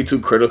 You can't be too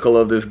critical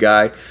of this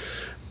guy.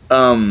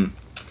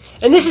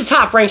 And this is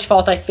Top Rank's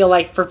fault, I feel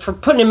like, for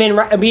putting him in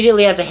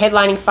immediately as a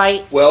headlining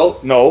fight. Well,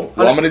 no.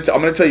 Well, I'm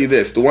gonna tell you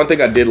this. The one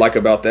thing I did like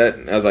about that,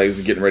 as I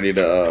was getting ready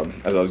to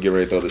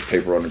throw this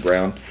paper on the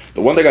ground,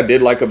 the one thing I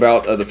did like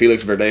about the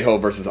Felix Verdejo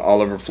versus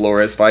Oliver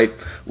Flores fight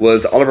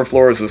was Oliver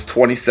Flores was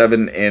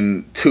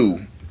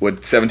 27-2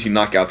 with 17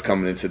 knockouts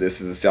coming into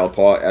this as a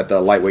southpaw at the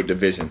lightweight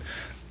division.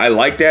 I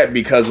like that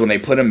because when they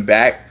put him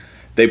back,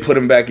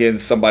 in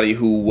somebody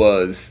who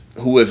is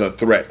a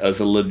threat, as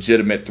a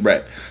legitimate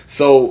threat.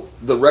 So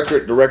the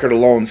record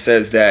alone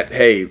says that,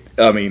 hey,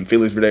 I mean,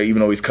 Felix Verdejo, even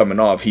though he's coming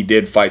off, he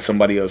did fight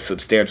somebody of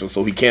substantial,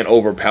 so he can't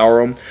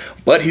overpower him.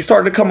 But he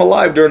started to come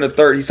alive during the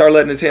third. He started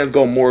letting his hands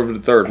go more of the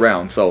third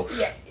round. So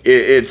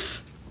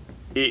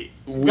the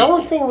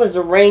only thing was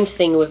the range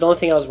thing was the only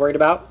thing I was worried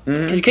about.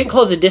 Because he couldn't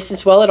close the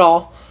distance well at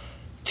all.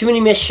 Too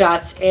many missed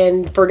shots.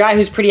 And for a guy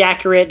who's pretty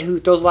accurate, who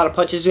throws a lot of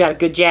punches, who got a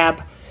good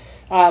jab,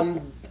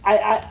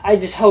 I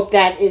just hope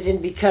that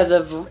isn't because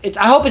of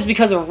I hope it's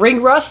because of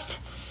ring rust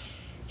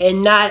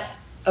and not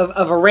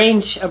of a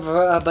range of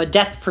a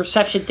depth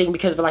perception thing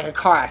because of like a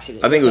car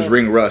accident. I think it was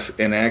ring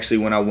rust, and actually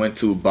when I went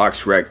to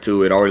BoxRec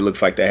too, it already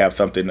looks like they have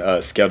something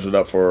scheduled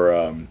up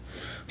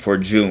for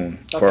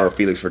June for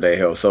Felix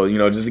Verdejo. So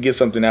just to get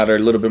something out there, a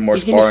little bit more.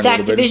 He's sparring, in a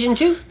stacked division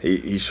too.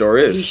 He sure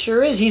is. He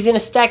sure is. He's in a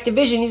stacked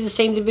division. He's the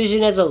same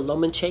division as a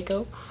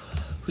Lomachenko,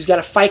 who's got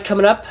a fight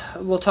coming up.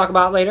 We'll talk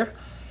about later.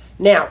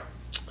 Now.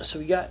 So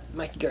we got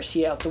Mikey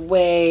Garcia out the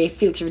way,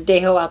 Felix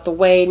Verdejo out the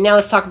way. Now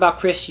let's talk about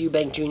Chris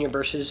Eubank Jr.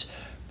 versus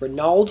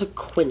Ronald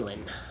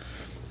Quinlan.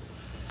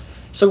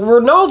 So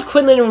Ronald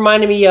Quinlan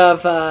reminded me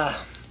of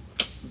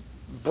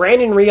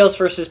Brandon Rios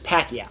versus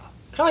Pacquiao.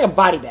 Kind of like a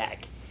body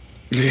bag.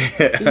 He's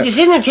just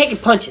in there taking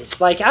punches.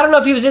 Like, I don't know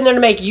if he was in there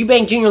to make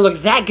Eubank Jr. look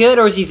that good,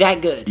 or is he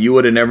that good? You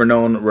would have never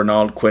known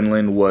Ronald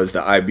Quinlan was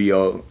the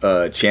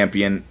IBO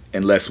champion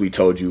unless we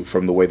told you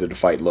from the way that the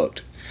fight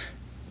looked.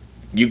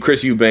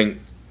 Chris Eubank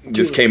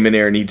just came in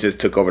there and he just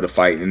took over the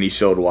fight and he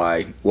showed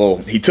why. Well,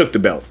 he took the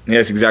belt. And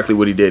that's exactly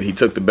what he did. He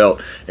took the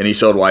belt and he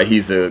showed why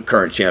he's the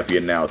current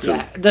champion now too.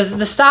 Yeah.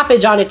 The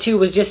stoppage on it too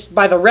was just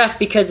by the ref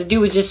because the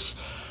dude was just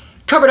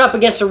covered up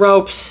against the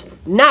ropes,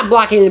 not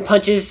blocking any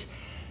punches.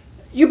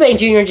 Eubank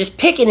Jr. just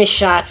picking his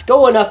shots,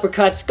 going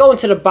uppercuts, going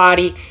to the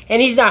body,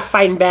 and he's not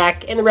fighting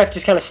back. And the ref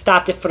just kind of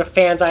stopped it for the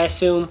fans, I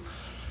assume.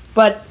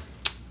 But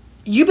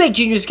Eubank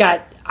Jr.'s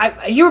got.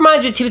 He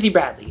reminds me of Timothy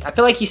Bradley. I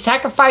feel like he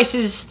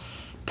sacrifices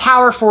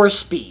power for his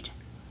speed.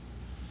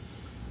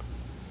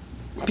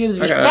 Be able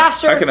to be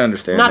faster, I can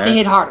understand not that. To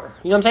hit harder.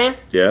 You know what I'm saying?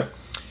 Yeah.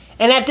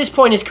 And at this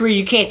point in his career,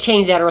 you can't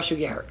change that or else you'll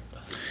get hurt.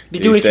 Be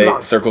doing it too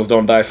long. Circles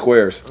don't die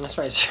squares. That's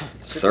right.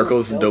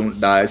 Circles don't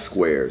die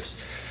squares.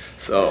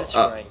 So, that's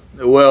right.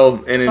 Well,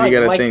 and then you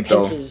got to think,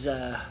 Pence's,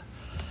 though.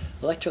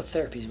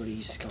 Electrotherapy is what he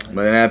used to call it.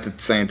 But then at the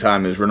same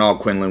time, is Ronald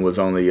Quinlan was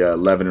only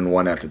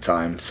 11-1 at the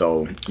time.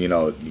 So you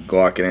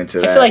walking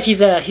into that. I feel like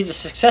he's a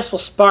successful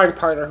sparring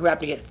partner who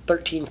happened to get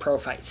 13 pro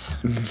fights.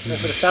 That's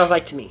what it sounds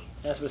like to me.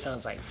 That's what it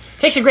sounds like.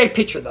 Takes a great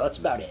picture though. That's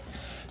about it.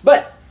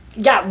 But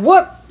got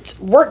whooped,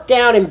 worked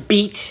down, and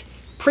beat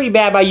pretty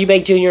bad by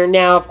Eubank Jr.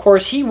 Now, of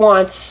course,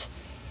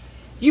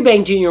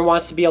 Eubank Jr.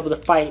 wants to be able to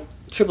fight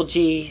Triple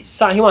G.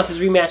 He wants his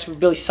rematch with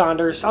Billy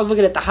Saunders. I was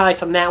looking at the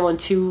highlights on that one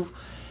too,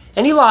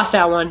 and he lost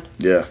that one.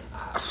 Yeah.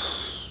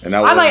 And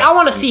I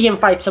want to see him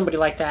fight somebody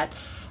like that.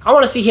 I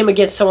want to see him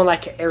against someone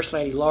like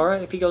Erislandy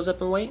Lara if he goes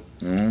up in weight.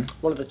 Mm-hmm.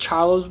 One of the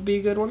Charlos would be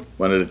a good one.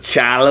 One of the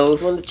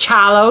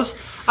Chalos.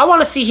 I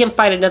want to see him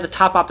fight another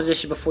top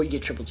opposition before you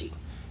get Triple G,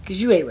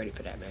 because you ain't ready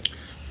for that, man.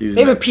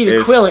 Maybe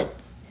Peter Quillen.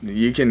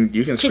 You can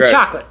Kid scratch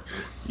Chocolate.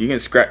 You can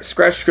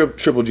scratch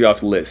Triple G off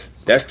the list.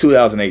 That's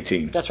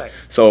 2018. That's right.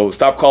 So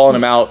stop calling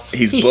him out.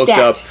 He's booked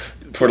stacked. up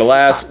for the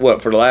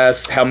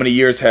last how many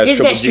years has his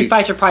Triple next G? three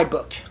fights are probably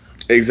booked.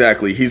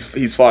 Exactly.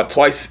 He's fought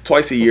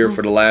twice a year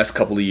for the last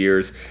couple of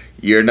years.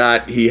 He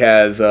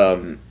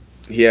has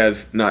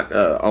not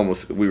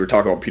almost. We were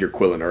talking about Peter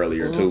Quillen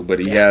earlier too, but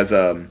he has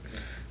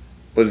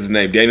what's his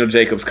name? Daniel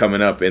Jacobs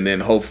coming up, and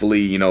then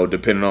hopefully,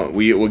 depending on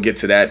we'll get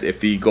to that.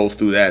 If he goes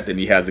through that, then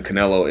he has the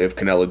Canelo. If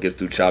Canelo gets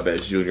through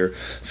Chavez Jr.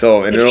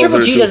 So and if Triple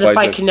G doesn't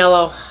fight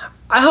Canelo,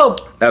 I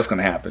hope that's going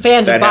to happen.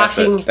 Fans of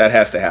boxing that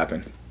has to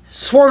happen.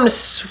 Swarm the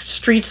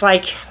streets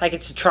like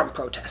it's a Trump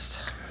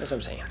protest. That's what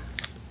I'm saying.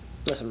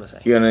 That's what I'm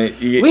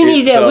saying. We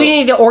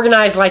need to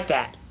organize like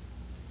that.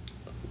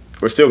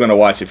 We're still gonna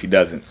watch if he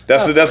doesn't.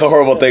 That's a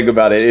horrible thing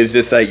about it. It's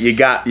just like you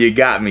got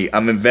me.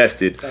 I'm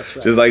invested. That's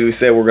right. Just like we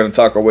said, we're gonna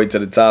talk our way to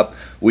the top.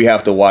 We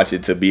have to watch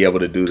it to be able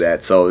to do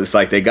that. So it's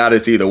like they got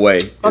us either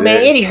way. Oh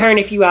man, Eddie Hearn,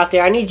 if you out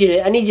there, I need you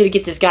to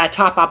get this guy a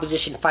top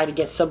opposition fight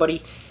against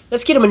somebody.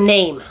 Let's get him a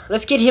name.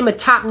 Let's get him a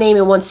top name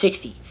in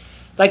 160,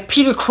 like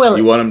Peter Quillen.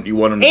 You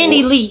want him.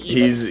 Andy Lee.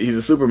 He's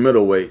a super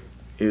middleweight.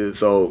 What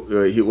is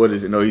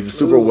it? No, he's a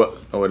super.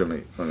 Oh wait a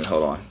minute.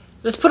 Hold on.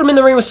 Let's put him in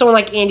the ring with someone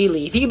like Andy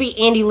Lee. If he could beat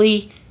Andy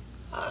Lee.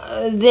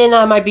 Then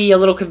I might be a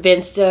little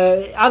convinced.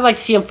 I'd like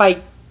to see him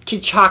fight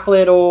Kid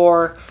Chocolate,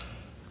 or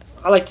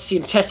I'd like to see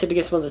him tested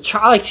against one of the.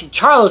 I'd like to see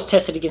Charlos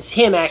tested against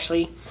him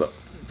actually.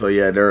 So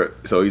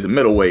he's a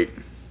middleweight.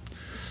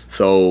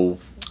 So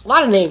a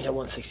lot of names at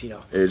 160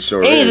 though. It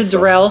sure Any is.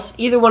 of the Durrells,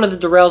 either one of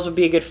the Durrells would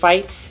be a good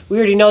fight. We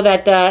already know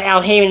that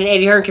Al Heyman and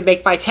Eddie Hearn can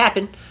make fights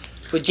happen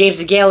with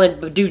James DeGale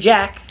and Badu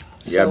Jack.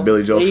 You got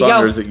Billy Joe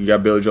Saunders. You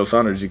got Billy Joe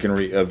Saunders. You can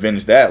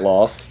avenge that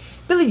loss.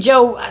 Billy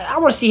Joe, I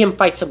want to see him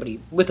fight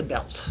somebody with a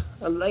belt,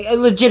 a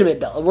legitimate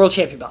belt, a world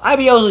champion belt.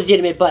 IBO is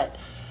legitimate, but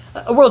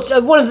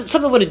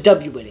something with a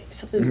W in it,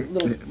 something a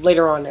little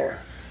later on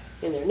there,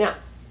 in there. Now,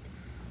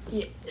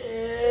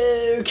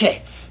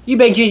 okay,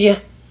 Eubank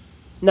Jr.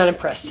 Not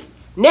impressed.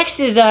 Next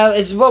is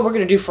what we're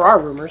gonna do for our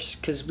rumors,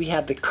 because we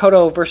have the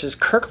Cotto versus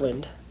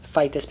Kirkland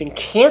fight that's been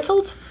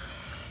canceled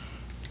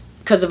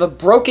because of a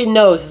broken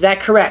nose. Is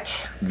that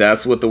correct?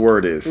 That's what the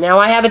word is. Now,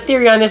 I have a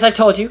theory on this, I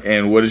told you.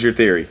 And what is your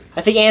theory?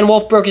 I think Ann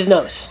Wolf broke his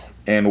nose.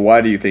 And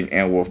why do you think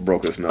Ann Wolf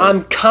broke his nose?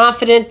 I'm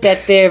confident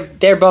that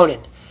they're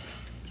boning.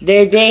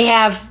 They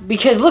have,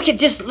 because look at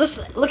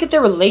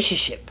their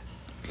relationship.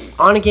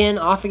 On again,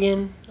 off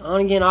again,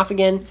 on again, off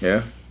again.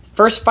 Yeah.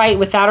 First fight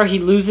without her, he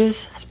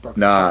loses. That's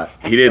broken. Nah,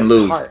 That's he didn't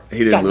lose. Heart.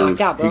 He didn't lose.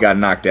 He got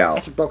knocked out.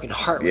 That's a broken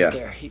heart right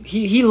there.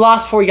 He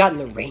lost before he got in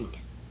the ring.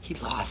 He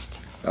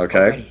lost. Okay.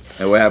 Already.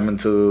 And what happened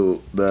to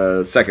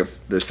the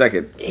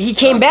second? He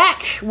came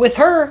back with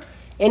her,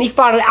 and he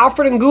fought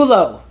Alfred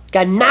Angulo.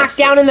 Got knocked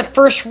down in the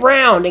first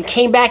round, and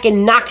came back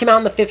and knocked him out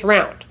in the 5th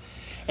round.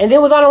 And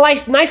then was on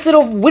a nice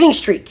little winning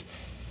streak.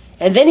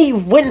 And then he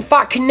went and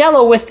fought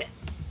Canelo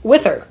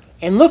with her,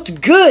 and looked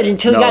good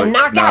until he got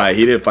knocked out. Nah,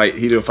 he didn't fight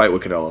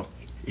with Canelo.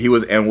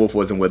 Ann Wolf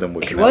wasn't with him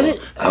with Canelo. He wasn't?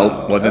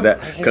 Nope, wasn't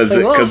that? Because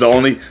the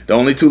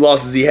only 2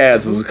 losses he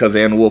has was because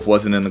Ann Wolf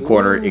wasn't in the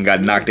corner and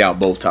got knocked out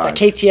both times.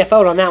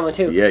 KTFO'd on that one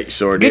too. Yeah,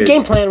 sure did. Good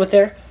game plan with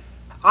there.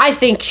 I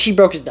think she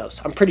broke his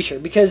nose. I'm pretty sure,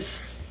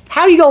 because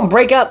how are you gonna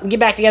break up, get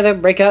back together,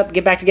 break up,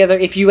 get back together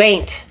if you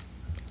ain't?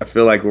 I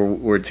feel like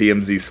we're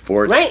TMZ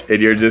Sports, right?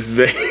 And you're just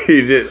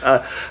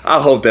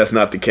I hope that's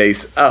not the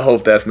case.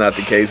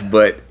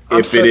 But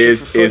if it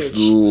is, it's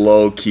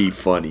low key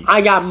funny.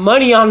 I got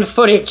money on the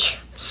footage.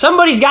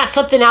 Somebody's got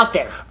something out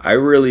there.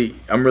 I'm really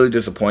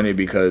disappointed,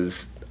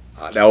 because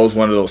that was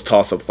one of those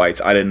toss-up fights.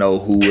 I didn't know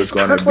who was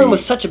going to be. Kirkland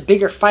was such a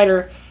bigger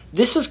fighter.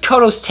 This was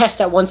Cotto's test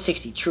at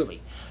 160,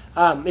 truly.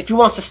 If he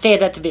wants to stay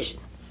at that division.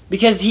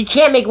 Because he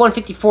can't make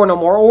 154 no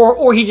more,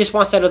 or he just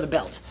wants that other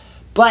belt.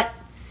 But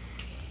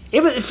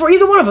it was, for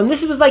either one of them,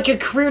 this was like a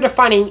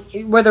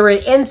career-defining, whether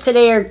it ends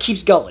today or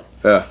keeps going.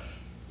 Yeah.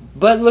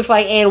 But it looks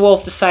like Ann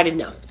Wolf decided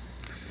no.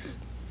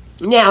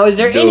 Now, is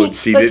there any...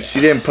 She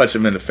didn't punch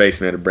him in the face,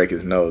 man, to break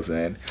his nose,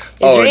 man.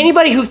 Is there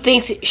anybody who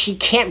thinks she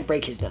can't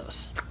break his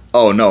nose?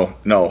 Oh,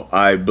 no.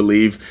 I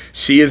believe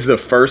she is the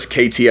first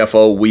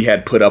KTFO we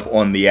had put up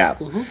on the app.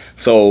 Mm-hmm.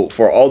 So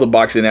for all the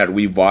boxing that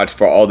we've watched,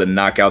 for all the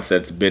knockouts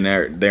that's been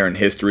there in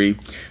history,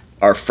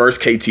 our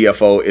first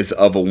KTFO is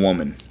of a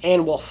woman.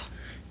 And Wolf.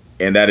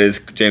 And that is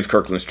James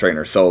Kirkland's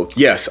trainer. So,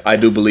 yes, I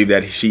do believe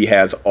that she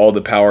has all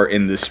the power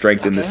and the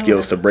strength and the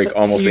skills to break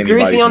almost anybody's. So you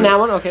agree with me on that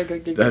one? Okay,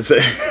 good. That's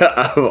it.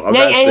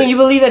 And you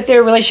believe that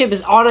their relationship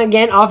is on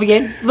again, off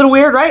again? A little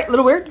weird, right? A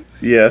little weird?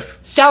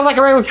 Yes. Sounds like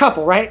a regular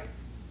couple, right?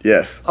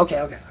 Yes.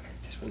 Okay.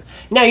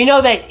 Now, you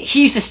know that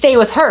he used to stay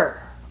with her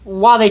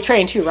while they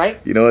trained too, right?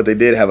 You know what? They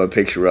did have a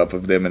picture up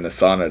of them in the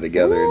sauna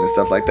together and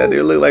stuff like that.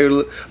 They look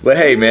like, but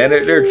hey, man,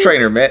 they're a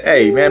trainer, man.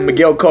 Hey, man,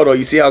 Miguel Cotto,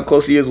 you see how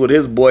close he is with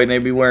his boy, and they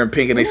be wearing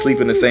pink and they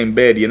sleep in the same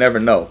bed. You never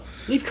know.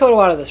 Leave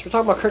Cotto out of this. We're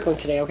talking about Kirkland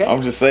today, okay?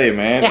 I'm just saying,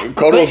 man. Yeah,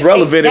 Cotto's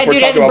relevant if we're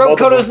talking about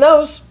both Cotto's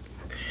nose.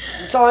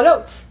 That's all I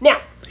know.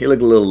 Now, he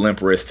looked a little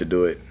limp wrist to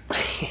do it.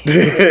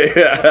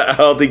 I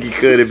don't think he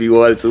could if he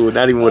wanted to.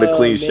 Not even with a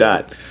clean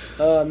shot.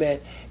 Oh man.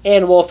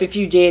 And Wolf, if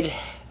you did,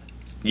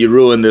 you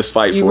ruined this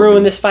fight. You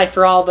ruined this fight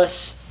for all of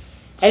us.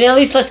 And at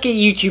least let's get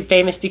YouTube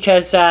famous,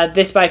 because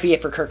this might be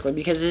it for Kirkland,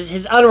 because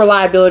his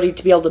unreliability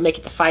to be able to make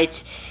it to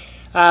fights.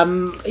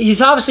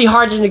 He's obviously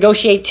hard to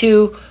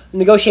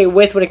negotiate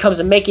with when it comes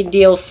to making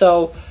deals.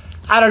 So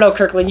I don't know,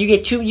 Kirkland.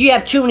 You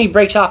have too many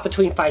breaks off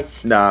between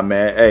fights. Nah,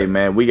 man. Hey,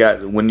 man. We got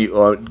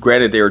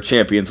granted they were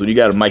champions. When you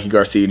got a Mikey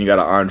Garcia and you got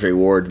an Andre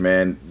Ward,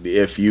 man.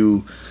 If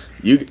he's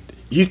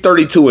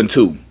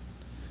 32-2.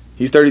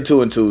 He's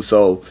 32-2.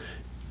 So.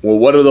 Well,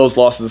 what are those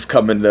losses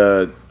coming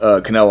to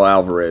Canelo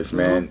Alvarez,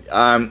 man?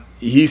 Mm-hmm.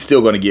 He's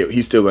still gonna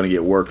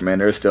get work, man.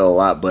 There's still a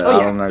lot, but I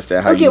don't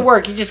understand how you get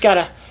work. You just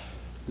gotta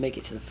make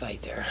it to the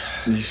fight there.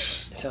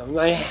 So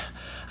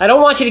I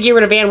don't want you to get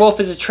rid of Van Wolf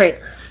as a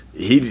trainer.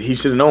 He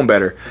should have known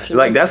better.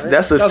 Like that's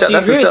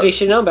a he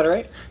should have known better,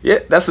 right? Yeah,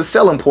 that's a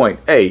selling point.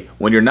 Hey,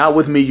 when you're not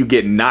with me, you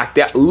get knocked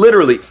out.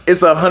 Literally,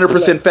 it's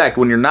 100% fact.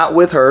 When you're not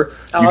with her,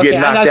 you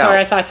get knocked out.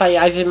 I thought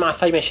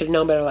you should have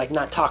known better, like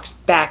not talk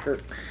back or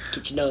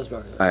get your nose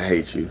broken. I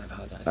hate you.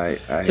 I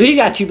hate so he's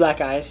got two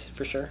black eyes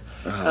for sure.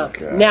 Oh,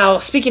 God. Now,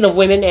 speaking of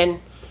women and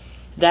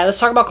that, let's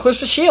talk about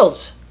Claressa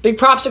Shields. Big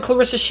props to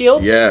Claressa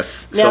Shields.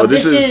 Yes. Now, so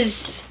this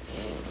is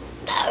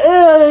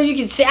you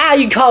can say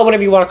you can call it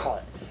whatever you want to call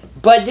it,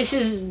 but this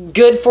is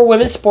good for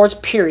women's sports.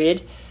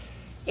 Period.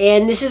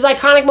 And this is an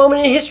iconic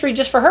moment in history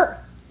just for her.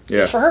 Yeah.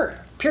 Just for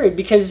her. Period.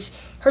 Because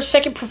her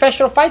second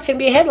professional fight's gonna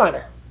be a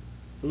headliner.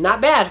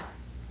 Not bad.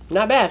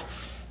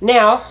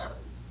 Now,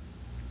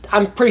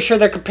 I'm pretty sure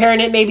they're comparing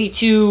it maybe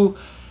to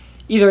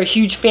either a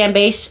huge fan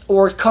base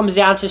or it comes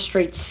down to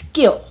straight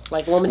skill,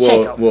 like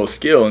Lomachenko. Well,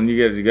 skill, and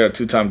you got a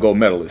two-time gold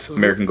medalist,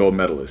 American gold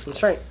medalist.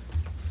 That's right.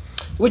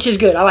 Which is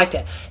good. I like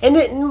that. And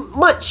then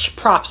much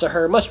props to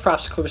her. Much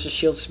props to Claressa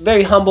Shields.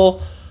 Very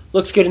humble.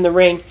 Looks good in the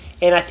ring.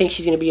 And I think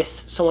she's going to be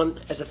someone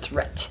as a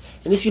threat.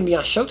 And this is going to be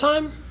on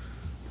Showtime?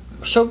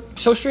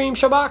 ShowStream?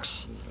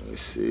 Showbox? Let me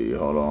see.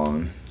 Hold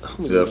on.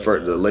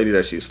 The lady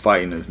that she's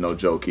fighting is no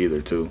joke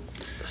either, too.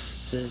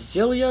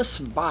 Cecilia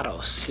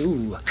Sabatos.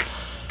 Ooh.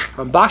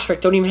 On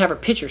BoxRec, don't even have her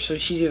picture, so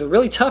she's either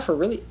really tough or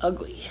really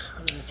ugly.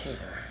 I'm going to tell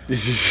her.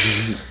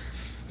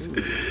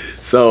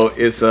 So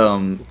it's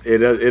it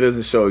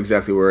doesn't show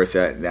exactly where it's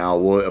at now.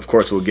 Of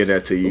course we'll get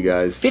that to you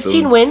guys.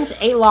 15 wins,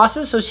 8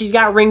 losses, so she's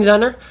got rings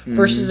on her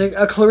versus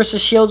a Claressa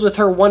Shields with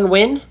her 1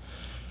 win.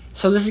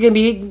 So this is gonna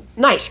be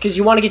nice because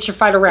you want to get your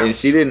fight around. And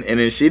she didn't.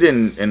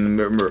 And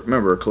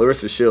remember,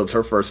 Claressa Shields,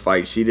 her first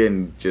fight, she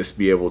didn't just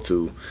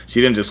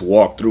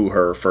walk through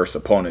her first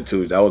opponent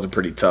too. That was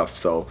pretty tough.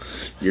 So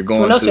you're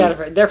going. Someone else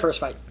had their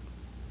first fight,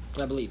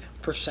 I believe,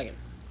 first or second.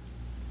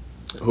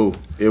 Who?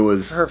 It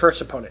was her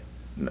first opponent.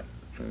 No,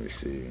 let me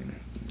see.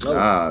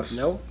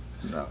 No.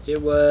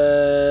 It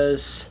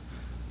was.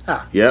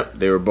 Yep,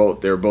 they were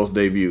both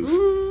debuts.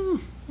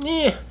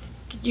 Yeah.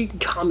 You can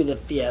call me the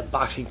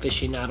boxing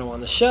aficionado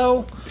on the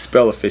show.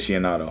 Spell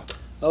aficionado.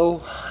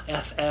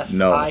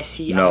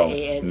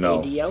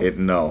 OFFICIANADO.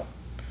 No.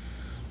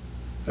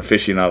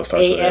 Aficionado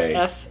starts with A.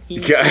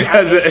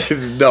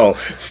 AFFECIA. No.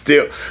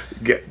 Still.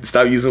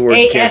 Stop using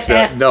words you can't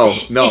spell. No.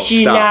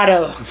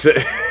 Aficionado.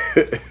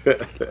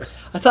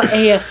 I thought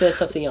AF is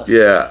something else.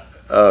 Yeah.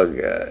 Oh,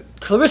 God.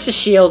 Claressa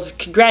Shields,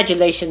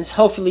 congratulations.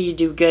 Hopefully you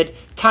do good.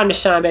 Time to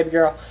shine, baby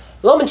girl.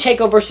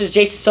 Lomachenko versus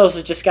Jason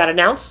Sosa just got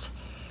announced.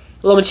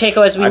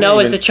 Lomachenko, as we know,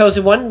 is the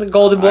chosen one, the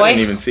golden boy. I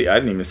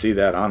didn't even see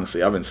that,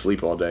 honestly. I've been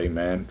asleep all day,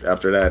 man.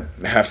 After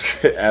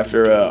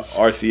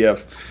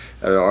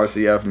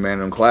RCF, man,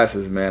 them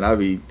classes, man,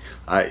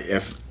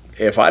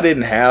 if I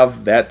didn't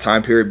have that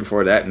time period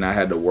before that and I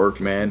had to work,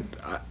 man,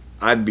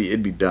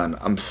 it'd be done.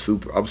 I'm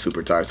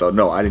super tired. So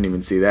no, I didn't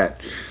even see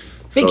that.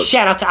 Big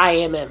shout out to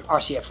IAMM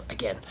RCF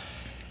again.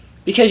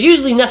 Because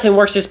usually nothing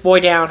works this boy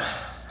down.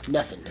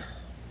 Nothing.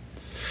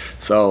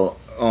 So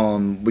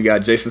we got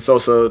Jason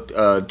Sosa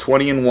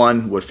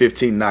 20-1 with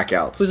 15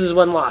 knockouts. Who's his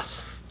one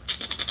loss?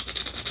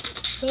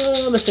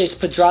 I'm gonna say it's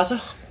Pedraza.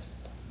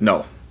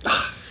 No.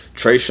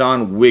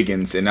 Trayshawn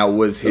Wiggins, and that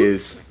was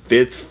his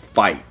 5th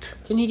fight.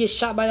 Didn't he get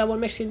shot by that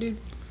one Mexican dude?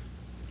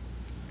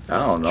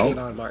 I don't know.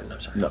 Trayvon Martin.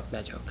 I'm sorry. No.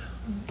 Bad joke.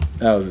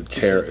 That was a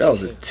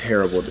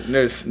terrible.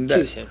 Too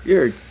soon.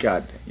 You're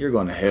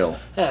going to hell.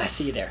 I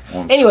see you there.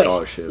 On Anyways,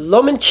 scholarship.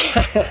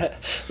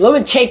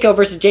 Lomachenko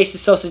versus Jason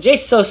Sosa.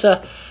 Jason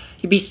Sosa,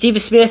 he beat Steven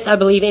Smith, I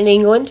believe, in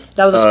England.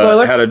 That was a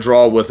spoiler. Had a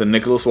draw with a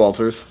Nicholas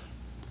Walters.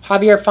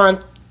 Javier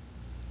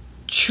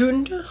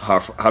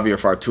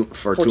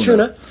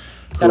Fortuna.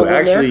 Who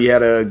actually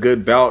had a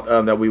good bout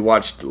that we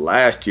watched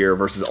last year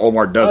versus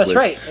Omar Douglas. Oh, that's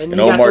right. And he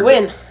got the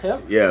win.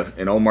 Yep. Yeah,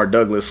 and Omar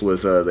Douglas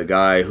was the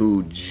guy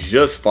who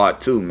just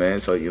fought too,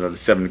 man. So, the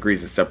 7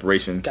 degrees of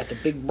separation. Got the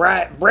big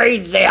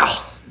braids there.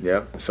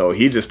 Yep. So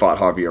he just fought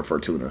Javier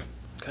Fortuna.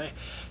 Okay.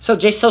 So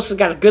Jason Sosa's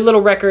got a good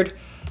little record.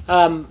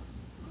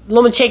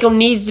 Lomachenko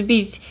needs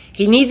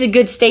a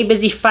good stay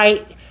busy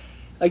fight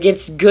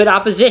against good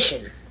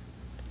opposition.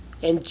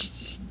 And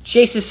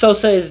Jason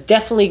Sosa is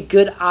definitely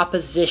good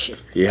opposition.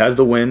 He has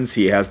the wins.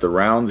 He has the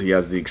rounds. He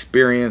has the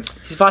experience.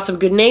 He's fought some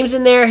good names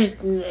in there.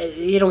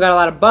 He don't got a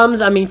lot of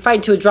bums. I mean,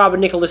 fighting to a draw with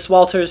Nicholas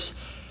Walters,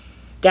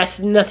 that's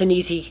nothing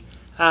easy.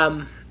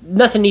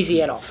 Nothing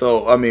easy at all.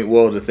 So,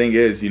 the thing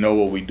is,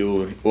 what we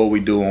do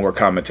when we're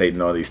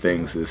commentating all these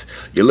things is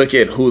you look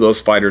at who those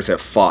fighters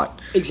have fought.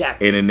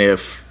 Exactly. And then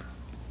if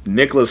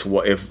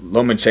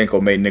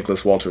Lomachenko made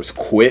Nicholas Walters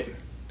quit,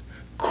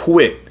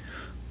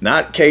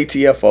 not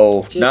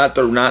KTFO, Just not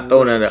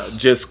throwing it out,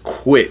 just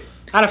quit.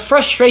 Out of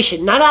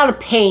frustration, not out of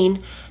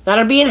pain, not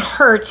out of being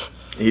hurt.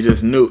 He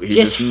just knew.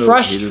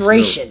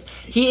 Frustration.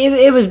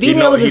 It was being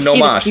able to see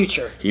the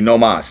future. He no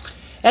mas.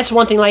 That's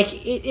one thing. Like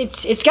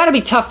it's got to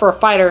be tough for a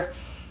fighter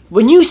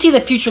when you see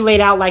the future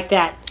laid out like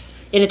that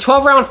in a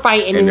 12-round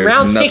fight, and in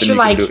round 6 you're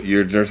like,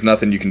 there's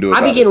nothing you can do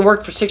about it. I'll be getting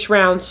worked for 6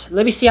 rounds.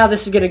 Let me see how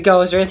this is going to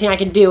go. Is there anything I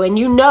can do? And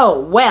you know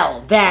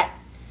well that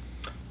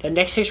the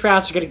next 6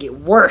 rounds are going to get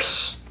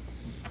worse.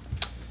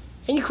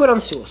 And you quit on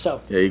the stool, so.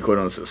 Yeah, you quit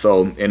on the stool.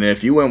 So, and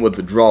if you went with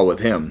the draw with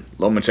him,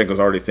 Lomachenko's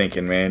already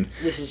thinking, man,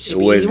 this should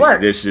be easy work.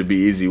 This should be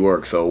easy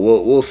work. So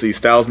we'll see.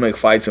 Styles make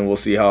fights, and we'll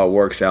see how it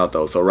works out,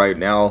 though. So right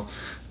now,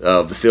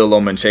 Vasyl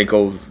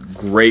Lomachenko,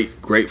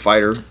 great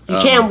fighter. You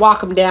can't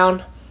walk him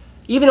down.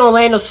 Even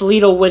Orlando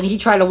Salido, when he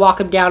tried to walk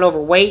him down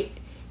overweight,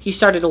 he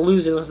started to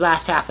lose in the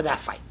last half of that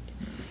fight.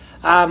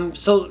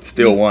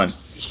 Still won.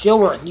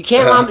 You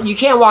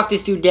can't walk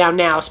this dude down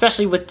now,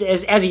 especially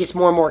as he gets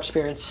more and more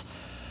experience.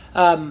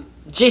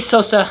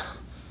 Jason Sosa,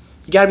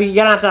 you gotta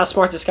have to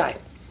outsmart this guy.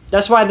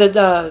 That's why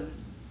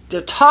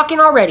they're talking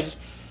already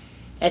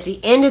at the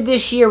end of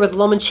this year with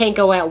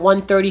Lomachenko at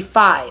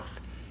 135,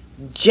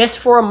 just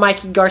for a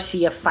Mikey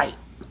Garcia fight.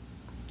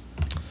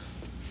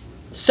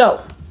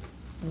 So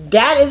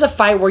that is a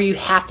fight where you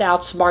have to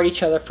outsmart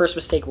each other. First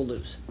mistake will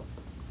lose.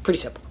 Pretty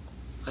simple.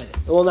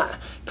 Well, not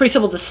pretty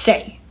simple to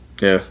say.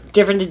 Yeah.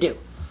 Different to do,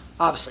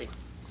 obviously.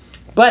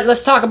 But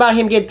let's talk about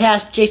him getting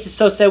past Jason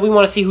Sosa. We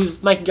want to see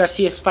who's Mikey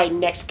Garcia's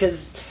fighting next,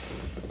 because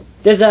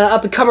there's a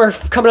up-and-comer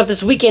coming up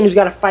this weekend who's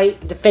got a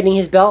fight defending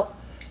his belt.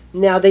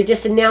 Now they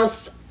just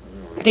announced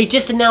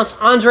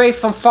Andre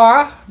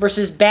Fonfara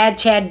versus Bad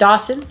Chad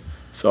Dawson.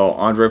 So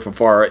Andre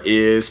Fonfara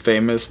is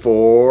famous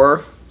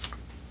for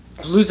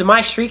losing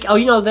my streak.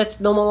 Oh, that's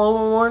no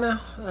more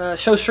now.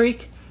 Show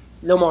streak,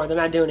 no more. They're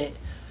not doing it.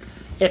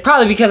 It's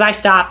probably because I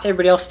stopped.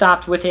 Everybody else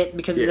stopped with it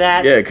because of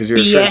that. Yeah, because you're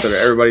a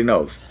trendsetter.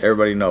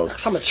 Everybody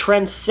knows. I'm a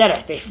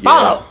trendsetter. They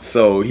follow. Yeah.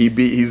 So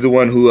he's the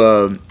one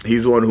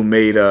who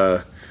made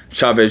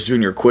Chavez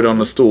Jr. quit on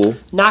the stool.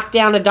 Knocked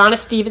down Adonis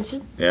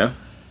Stevenson. Yeah.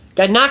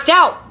 Got knocked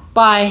out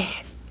by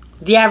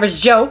the average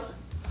Joe.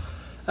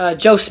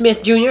 Joe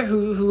Smith Jr.,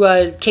 who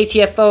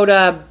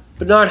KTFO'd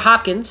Bernard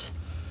Hopkins.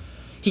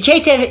 He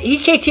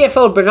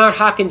KTFO'd Bernard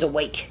Hopkins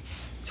awake.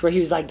 That's where he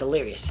was like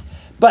delirious.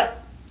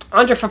 But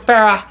Andre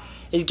Fonfara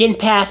is getting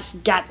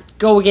past,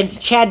 go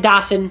against Chad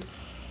Dawson.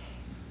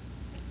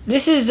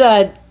 This is,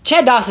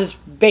 Chad Dawson's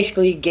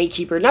basically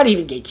gatekeeper, not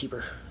even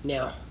gatekeeper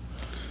now.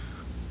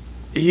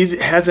 He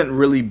hasn't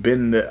really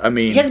been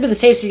he hasn't been the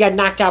same since he got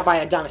knocked out by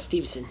Adonis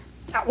Stevenson.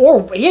 He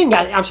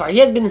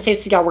hasn't been the same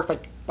since he got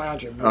worked by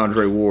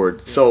Andre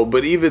Ward. So,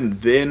 but even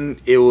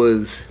then, he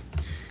was,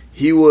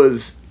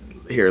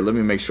 here, let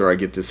me make sure I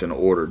get this in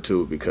order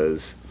too,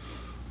 because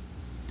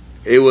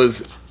it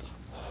was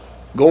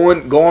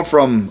going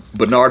from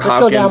Bernard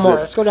Hopkins.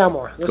 Let's go down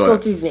more. Let's go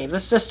with these names.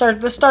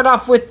 Let's start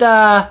off with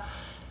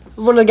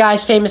one of the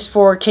guys famous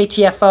for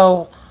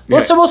KTFO.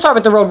 So we'll start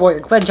with the Road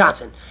Warrior, Glenn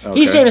Johnson. Okay.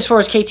 He's famous for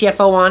his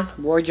KTFO on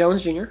Roy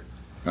Jones Jr.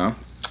 Huh?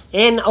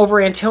 And over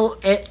Antonio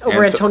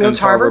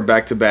Tarver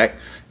back to back,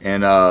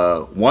 and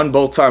won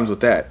both times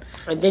with that.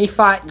 And then he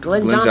fought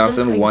Glenn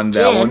Johnson won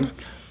that one,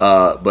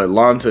 but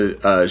lost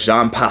to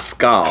Jean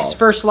Pascal. His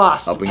first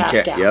loss to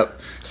Pascal.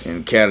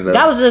 In Canada.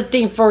 That was the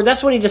thing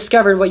that's when he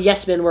discovered what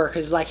yes men were,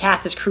 because like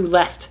half his crew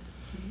left.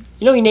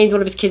 He named one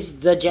of his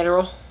kids the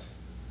General.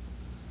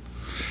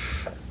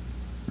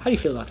 How do you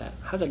feel about that?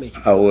 How's that make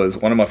you feel?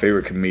 One of my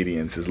favorite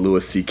comedians is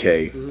Louis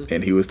C.K.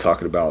 And he was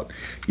talking about,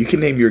 you can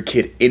name your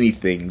kid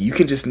anything. You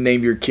can just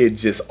name your kid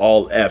just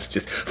all F's.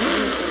 Just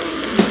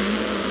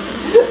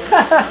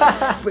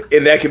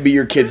and that could be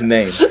your kid's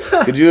name.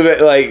 Could you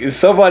like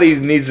somebody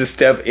needs to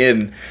step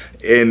in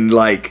and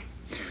like?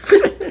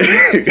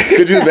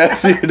 Could you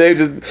imagine your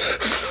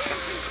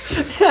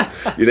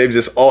name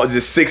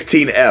just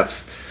 16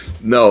 F's?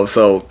 No,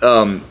 so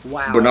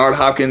wow. Bernard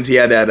Hopkins, he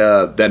had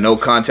that no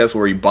contest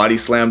where he body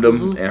slammed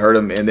him and hurt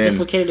him, and then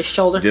dislocated his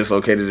shoulder.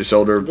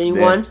 Then he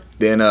won.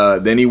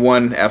 Then he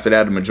won after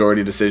that, a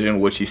majority decision,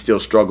 which he still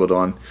struggled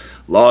on.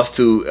 Lost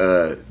to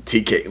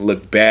TK,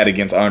 looked bad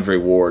against Andre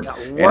Ward,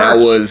 and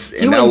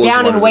he went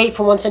down in weight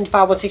from 175,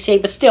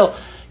 168, but still,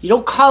 you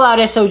don't call out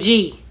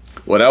SOG.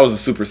 Well, that was a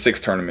Super 6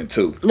 tournament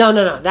too.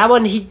 No. That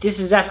one, this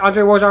is after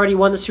Andre Ward's already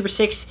won the Super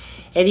 6,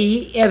 and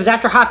it was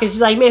after Hopkins.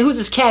 He's like, man, who's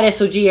this cat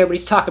SOG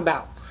everybody's talking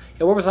about?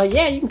 And Ward was like,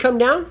 yeah, you can come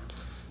down,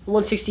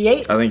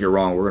 168. I think you're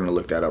wrong. We're gonna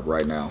look that up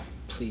right now.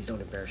 Please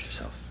don't embarrass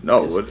yourself.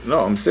 No,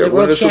 I'm serious. The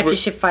World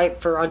Championship fight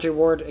for Andre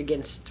Ward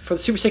for the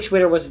Super 6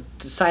 winner was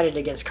decided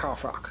against Carl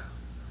Froch.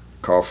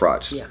 Carl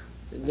Froch. Yeah,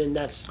 and then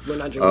that's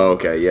when Andre. Oh,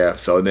 okay, yeah.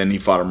 So then he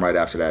fought him right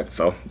after that.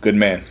 So good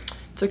man.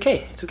 It's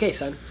okay. It's okay,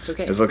 son. It's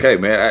okay. It's okay,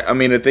 man. I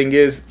mean, the thing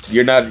is,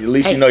 you're not. At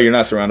least you know you're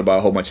not surrounded by a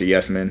whole bunch of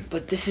yes men.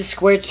 But this is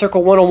Squared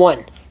Circle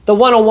 101. The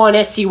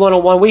 101 SC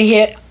 101. We're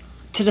here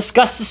to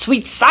discuss the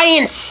sweet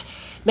science.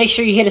 Make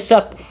sure you hit us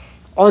up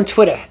on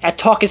Twitter at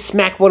Talkin'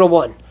 Smack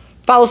 101.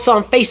 Follow us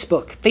on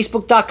Facebook,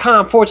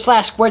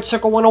 facebook.com/Squared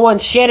Circle 101.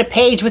 Share the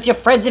page with your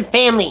friends and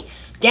family.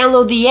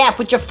 Download the app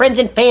with your friends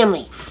and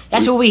family.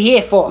 That's what we're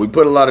here for. We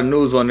put a lot of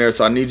news on there,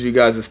 so I need you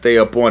guys to stay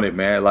up on it,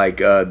 man. Like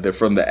they're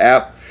from the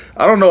app.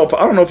 I don't know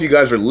if you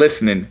guys are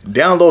listening.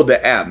 Download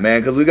the app,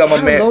 man, because we got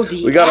our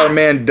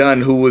man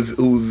Dunn who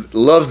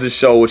loves the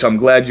show, which I'm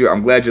glad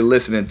you're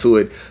listening to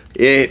it.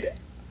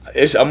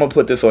 I'm gonna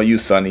put this on you,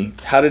 Sonny.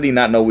 How did he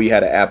not know we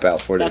had an app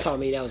out for this? That's on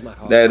me. That was my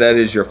fault. That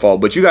is your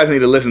fault. But you guys need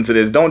to listen to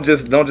this. Don't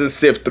just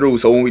sift through.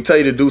 So when we tell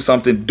you to do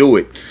something, do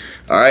it.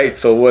 All right.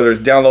 So whether it's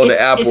download the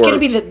app it's gonna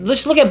be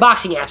let's look at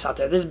boxing apps out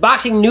there. There's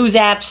boxing news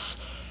apps.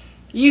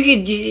 You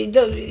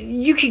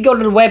could go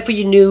to the web for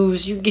your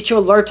news. You can get your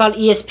alerts on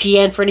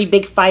ESPN for any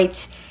big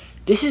fights.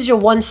 This is your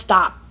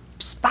one-stop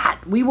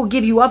spot. We will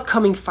give you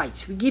upcoming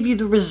fights. We give you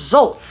the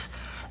results.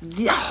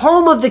 The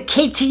home of the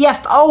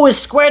KTFO is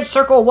Squared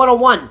Circle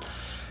 101.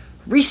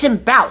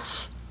 Recent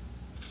bouts,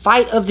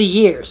 fight of the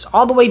years,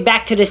 all the way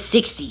back to the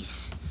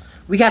 60s.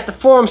 We got the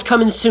forums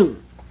coming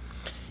soon.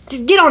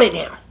 Just get on it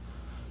now.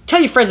 Tell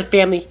your friends and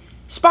family.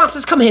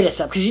 Sponsors, come hit us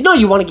up because you know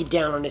you want to get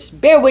down on this.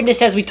 Bear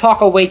witness as we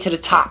talk our way to the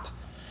top.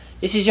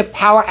 This is your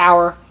power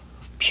hour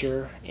of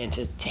pure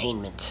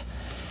entertainment.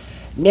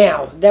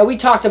 Now that we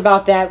talked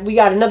about that, we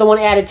got another one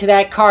added to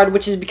that card,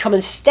 which is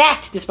becoming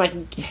stacked.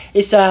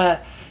 It's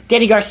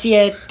Danny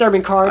Garcia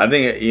Thurman card. I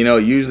think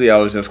usually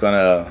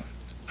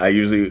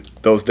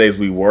those days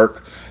we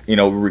work, we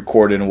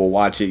record it and we'll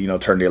watch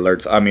it. Turn the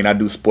alerts. I mean, I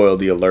do spoil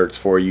the alerts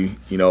for you,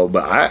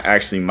 but I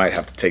actually might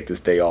have to take this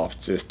day off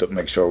just to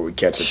make sure we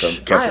catch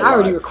it. I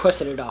already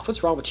requested it off.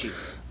 What's wrong with you?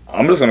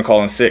 I'm just gonna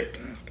call in sick.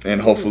 And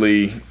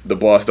hopefully the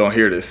boss don't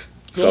hear this.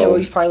 Yeah, well,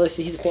 he's probably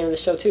listening. He's a fan of the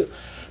show too.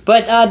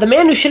 But the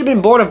man who should have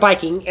been born a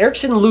Viking,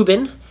 Erickson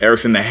Lubin.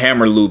 Erickson the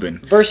Hammer Lubin.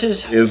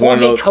 Versus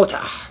Jorge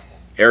Cota.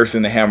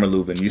 Erickson the Hammer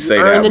Lubin. You say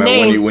that,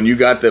 man. When you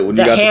got the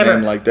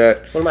name like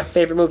that. One of my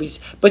favorite movies.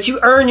 But you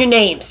earn your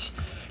names.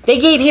 They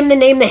gave him the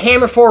name the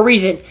Hammer for a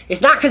reason.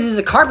 It's not because he's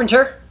a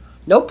carpenter.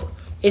 Nope.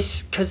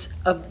 It's because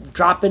of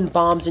dropping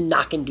bombs and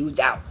knocking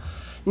dudes out.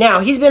 Now,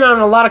 he's been on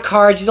a lot of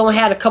cards. He's only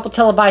had a couple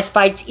televised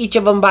fights, each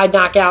of them by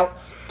knockout.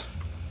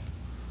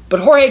 But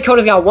Jorge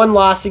Cota's got one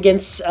loss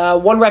against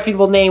one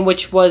reputable name,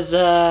 which was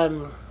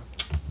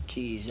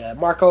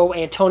Marco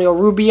Antonio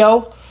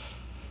Rubio.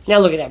 Now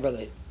look at that,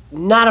 brother.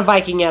 Not a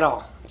Viking at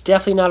all.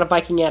 Definitely not a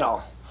Viking at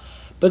all.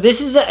 But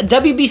this is a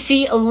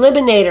WBC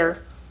eliminator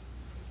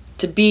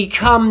to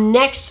become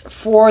next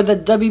for the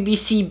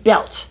WBC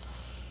belt.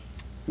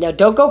 Now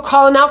don't go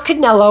calling out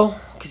Canelo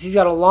because he's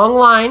got a long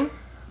line.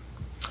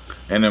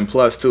 And then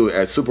plus too,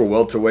 at super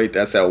welterweight,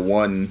 that's at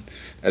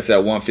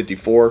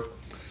 154.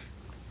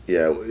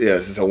 Yeah,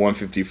 it's a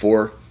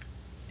 154.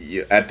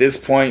 At this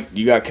point,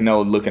 you got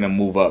Canelo looking to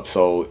move up,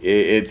 so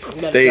it's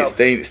stay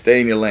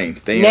in your lane.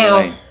 Stay in your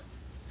lane.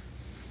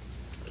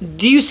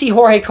 Do you see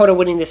Jorge Cota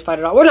winning this fight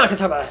at all? We're not gonna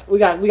talk about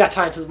that. We got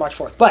time until March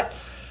 4th. But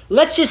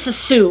let's just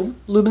assume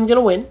Lubin's gonna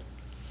win.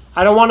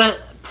 I don't want to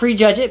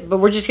prejudge it, but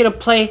we're just gonna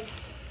play.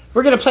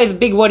 We're gonna play the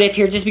big what if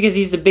here, just because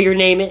he's the bigger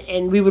name,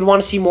 and we would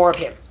want to see more of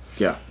him.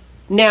 Yeah.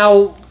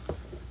 Now,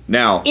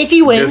 if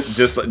he wins,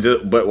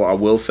 but what I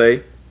will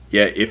say.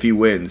 Yeah, if he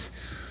wins,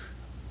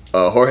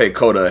 Jorge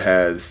Cota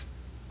has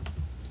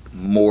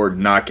more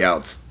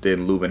knockauts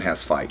than Lubin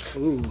has fights.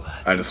 Ooh,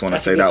 I just want to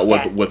say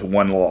that with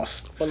one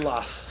loss. One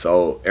loss.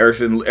 So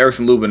Erickson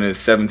Lubin is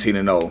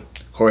 17-0.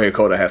 Jorge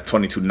Cota has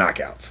 22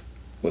 knockouts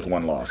with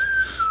one loss.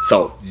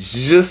 So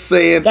just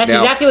saying. That's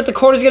exactly what the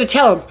court is going to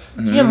tell him.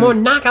 Mm-hmm. You have more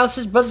knockouts.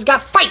 His brother's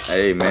got fights.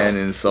 Hey man,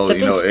 and so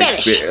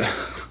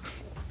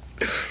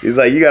he's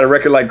like, you got a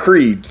record like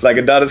Creed, like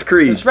Adonis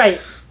Creed. That's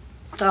right.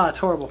 Oh, that's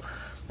horrible.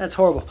 That's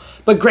horrible.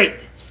 But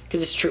great,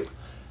 because it's true.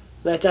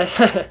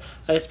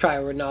 That's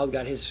probably where Nald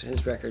got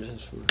his record.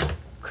 It's from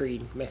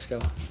Creed, Mexico,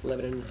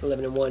 11-1,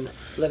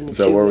 11-2.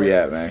 So where we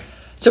at, man?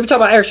 So we talk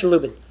about Erickson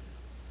Lubin.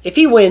 If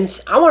he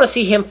wins, I want to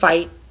see him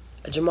fight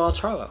a Jamal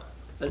Charlo,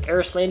 an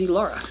Erislandy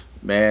Lara.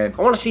 Man,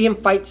 I want to see him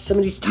fight some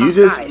of these top you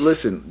just guys.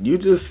 listen.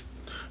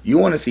 You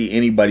want to see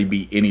anybody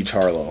beat any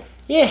Charlo.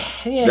 Yeah.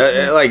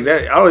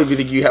 That. I don't even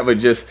think you have a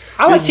just.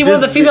 I want to see one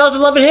of the females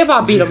in Love and Hip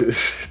Hop beat him.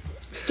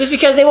 Just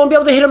because they won't be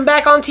able to hit him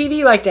back on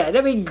TV like that.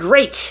 That'd be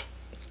great.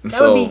 That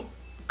would be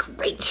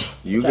great.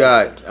 You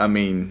got. I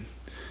mean,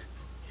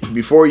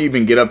 before you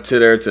even get up to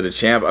the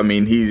champ. I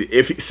mean,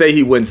 say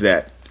he wins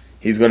that,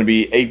 he's gonna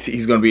be 18.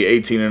 He's gonna be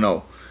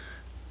 18-0.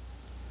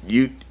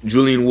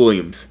 Julian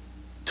Williams,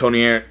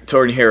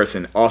 Tony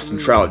Harrison, Austin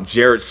Trout,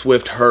 Jarrett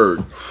Swift Hurd,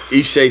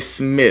 Ishe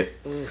Smith.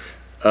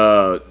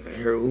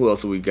 Who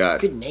else have we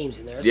got? Good names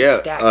in there.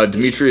 That's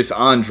Demetrius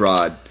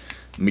Andrade,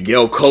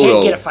 Miguel Cotto.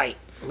 Can't get a fight.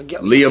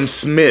 Liam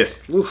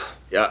Smith. Oof.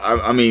 Yeah,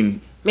 I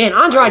mean. Man,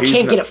 Andrade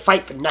can't get a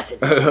fight for nothing.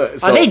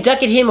 Are they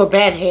ducking him or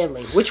bad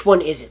handling? Which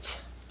one is it?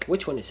 I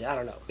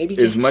don't know. Maybe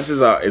just, as much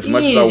as I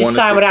want to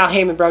sign with Al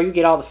Heyman, bro. You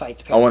get all the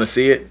fights. I want to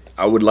see it.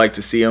 I would like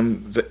to see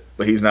him,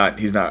 but he's not.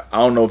 I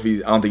don't know if I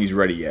don't think he's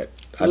ready yet.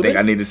 Lubin? I think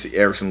I need to see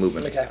Erickson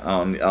Lubin. Okay.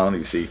 I don't need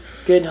to see.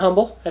 Good and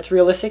humble. That's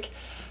realistic.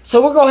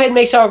 So we'll go ahead and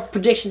make some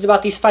predictions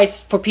about these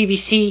fights for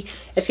PBC.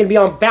 It's going to be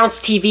on Bounce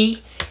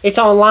TV. It's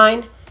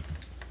online.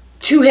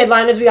 2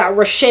 headliners. We got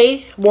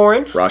Rashee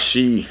Warren.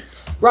 Rashee.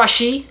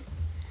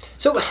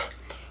 So,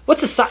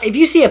 what's if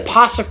you see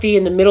apostrophe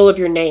in the middle of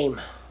your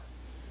name,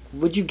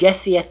 would you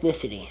guess the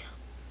ethnicity?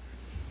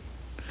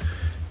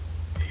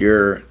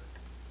 You're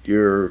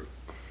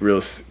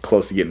real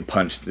close to getting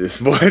punched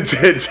this morning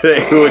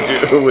today.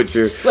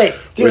 Wait,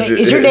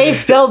 is your name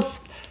spelled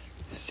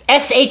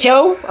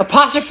SHO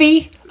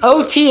apostrophe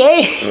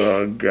OTA?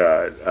 Oh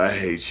God, I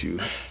hate you.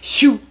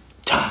 Shoot.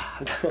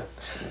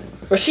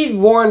 Rashee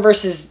Warren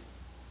versus.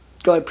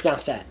 Go ahead and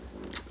pronounce that.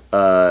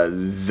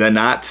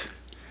 Zanat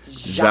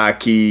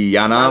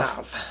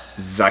Zakiyanov.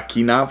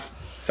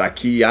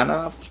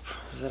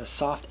 Is that a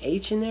soft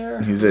H in there?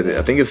 I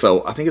think it's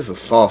a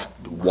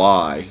soft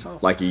Y,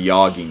 like a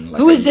yogging.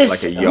 Who is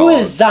this? Who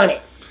is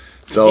Zanit?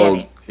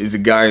 So he's a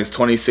guy who's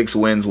 26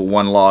 wins with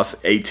 1 loss,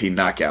 18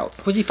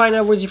 knockouts. Where's he fighting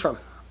out? Where's he from?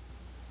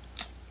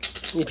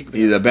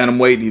 He's a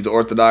bantamweight. He's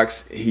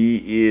orthodox.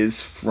 He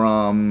is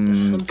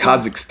from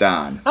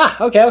Kazakhstan.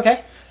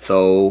 Okay.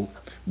 So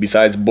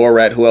besides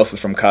Borat, who else is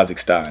from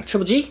Kazakhstan?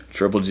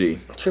 Triple G.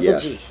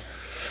 Yes.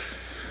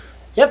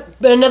 Yep,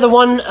 but another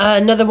one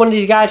of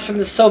these guys from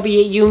the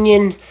Soviet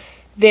Union.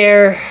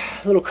 Their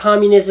little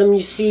communism,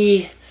 you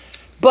see.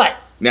 But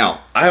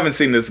now I haven't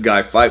seen this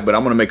guy fight, but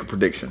I'm gonna make a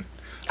prediction.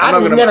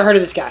 I've never heard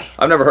of this guy.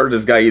 I've never heard of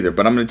this guy either,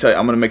 but I'm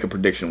gonna make a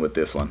prediction with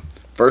this one.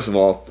 First of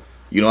all,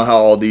 you know how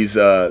all these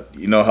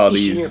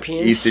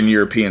Eastern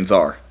Europeans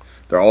are.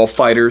 They're all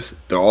fighters.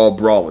 They're all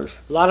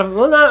brawlers. A lot of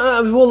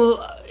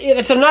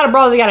if they're not a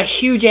brawler, they got a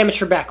huge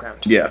amateur background.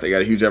 Yeah, they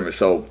got a huge amateur.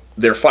 So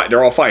they're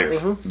all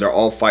fighters. Mm-hmm. They're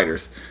all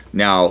fighters.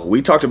 Now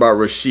we talked about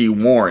Rashee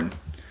Warren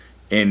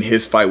in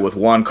his fight with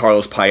Juan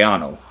Carlos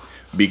Payano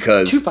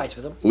because 2 fights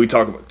with him. We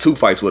talked about 2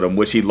 fights with him,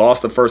 which he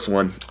lost the first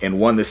one and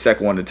won the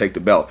second one to take the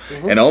belt.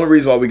 Mm-hmm. And the only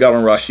reason why we got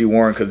on Rashee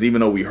Warren because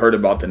even though we heard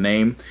about the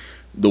name,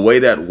 the way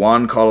that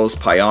Juan Carlos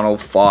Payano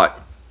fought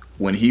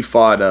when he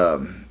fought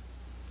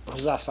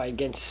his last fight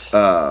against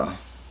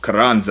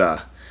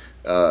Carranza,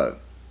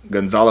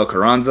 Gonzalo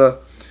Carranza.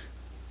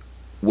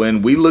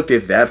 When we looked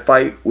at that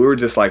fight, we were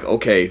just like,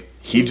 okay,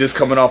 he just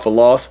coming off a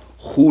loss.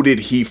 Who did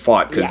he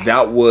fight? Because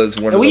that was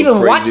one of the we even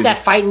watched that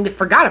fight and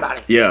forgot about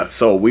it. Yeah,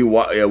 so we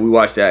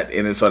watched that,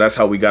 and so that's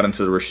how we got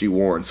into the Rashee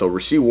Warren. So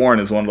Rashee Warren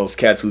is one of those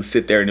cats who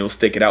sit there and he'll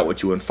stick it out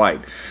with you and fight.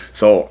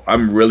 So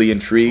I'm really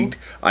intrigued.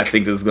 I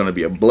think this is going to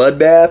be a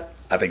bloodbath.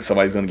 I think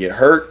somebody's going to get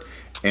hurt,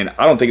 and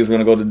I don't think it's going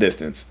to go the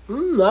distance. I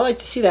like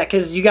to see that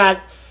because you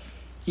got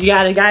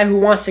a guy who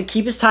wants to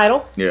keep his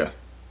title. Yeah.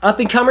 Up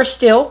and comer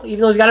still, even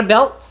though he's got a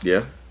belt.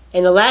 Yeah.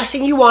 And the last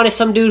thing you want is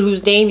some dude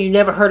whose name you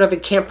never heard of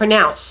and can't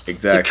pronounce.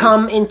 Exactly. To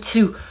come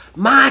into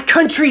my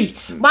country,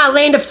 my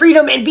land of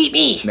freedom, and beat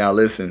me. Now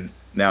listen.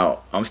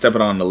 Now I'm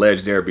stepping on the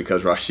ledge there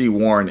because Rashee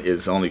Warren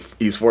he's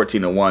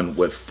 14-1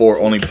 with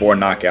only 4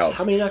 knockouts.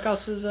 How many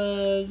knockouts is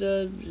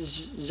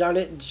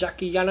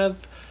Zakiyanov?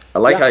 I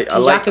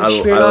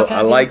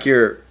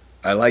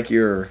like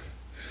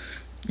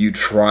you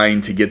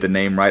trying to get the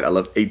name right. I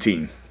love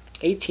 18.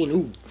 18.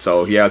 Ooh.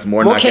 So he has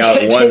more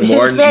knockouts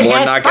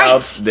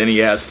than he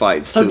has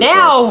fights. So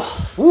now,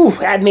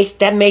 that makes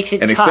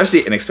it and tough.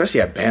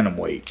 especially at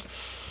bantamweight.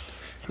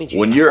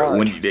 When you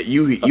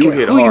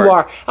hit who hard. You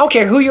are. I don't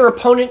care who your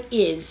opponent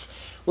is.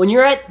 When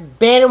you're at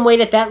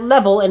bantamweight at that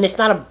level and it's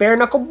not a bare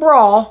knuckle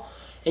brawl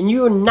and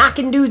you're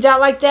knocking dudes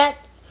out like that,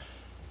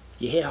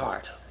 you hit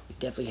hard.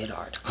 Definitely hit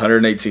hard.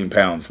 118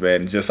 pounds,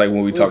 man. Just like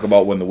when we talk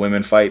about when the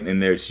women fight,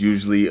 and there's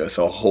usually a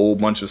whole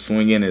bunch of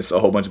swinging, it's a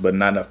whole bunch, but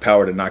not enough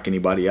power to knock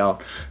anybody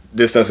out.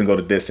 This doesn't go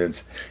the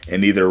distance.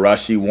 And either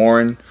Rashee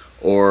Warren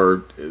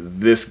or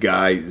this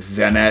guy,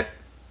 Zanat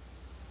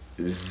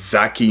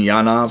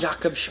Zakiyanov.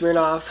 Jakob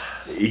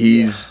Smirnov.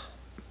 He's.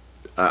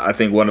 I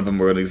think one of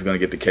them is going to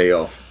get the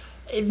KO.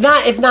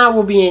 If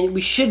not,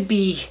 we should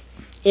be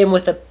in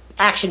with an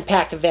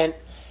action-packed event.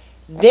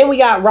 Then we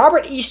got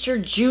Robert Easter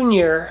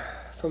Jr.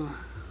 from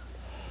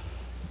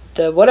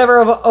the whatever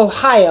of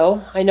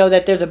Ohio. I know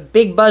that there's a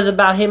big buzz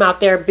about him out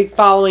there, big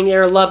following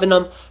there, loving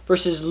him,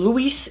 versus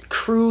Luis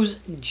Cruz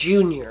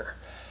Jr.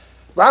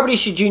 Robert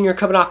Easter Jr.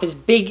 coming off his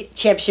big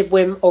championship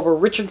win over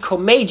Richard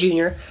Commey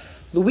Jr.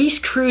 Luis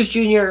Cruz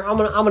Jr. I'm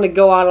gonna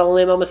go out on a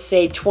limb. I'm gonna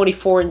say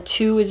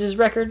 24-2 is his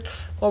record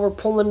while we're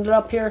pulling it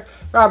up here.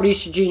 Robert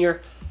Easter Jr.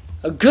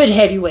 a good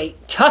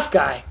heavyweight, tough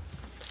guy.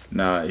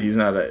 Nah, he's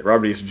not a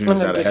Robert Easter Jr.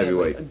 is not a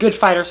heavyweight. A good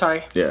fighter,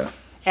 sorry. Yeah.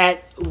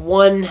 At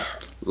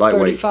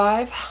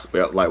 135.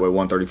 Yeah, lightweight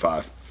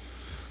 135.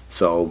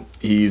 So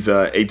he's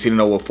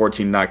 18-0 with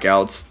 14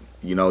 knockouts.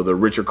 You know, the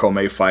Richard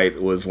Commey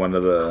fight was one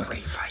of the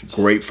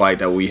great fight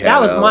that we had.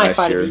 That was my last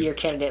fight year. of the year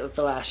candidate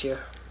for last year.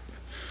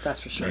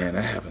 That's for sure. Man,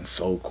 that happened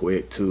so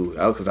quick too.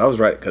 Because I was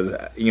right. Because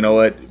you know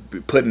what,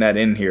 putting that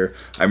in here,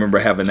 I remember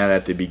having that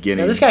at the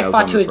beginning. Now, this guy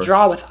fought to a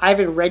draw with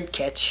Ivan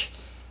Redkach,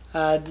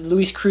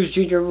 Luis Cruz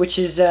Jr., which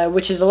is a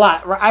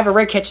lot. Ivan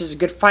Redkach is a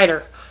good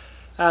fighter.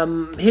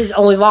 His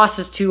only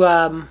losses to,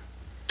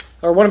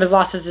 or one of his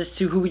losses is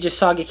to who we just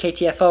saw get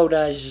KTFO'd,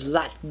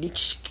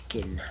 Zlatichkin.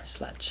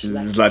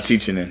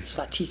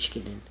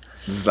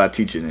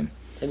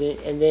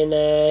 And then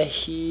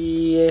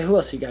who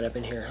else he got up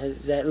in here?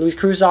 Is that Luis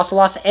Cruz also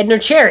lost to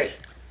Edner Cherry,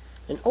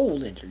 an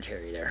old Edner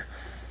Cherry there.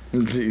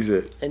 He's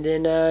it. And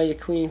then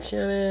Joaquin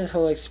Chavez,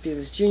 Rolex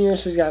Felix Jr.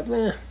 So he's got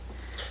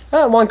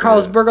Juan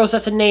Carlos Burgos.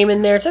 That's a name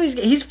in there. So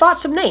he's fought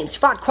some names,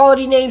 fought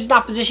quality names in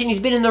opposition. He's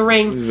been in the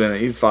ring.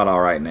 He's fought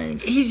all right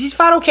names. He's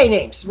fought okay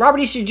names. Robert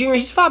Easter Jr.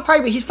 He's fought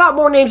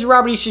more names than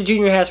Robert Easter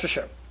Jr. has for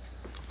sure.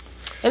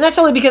 And that's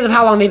only because of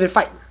how long they've been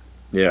fighting.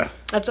 Yeah.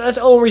 That's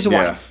the only reason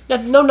why.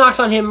 No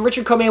knocks on him.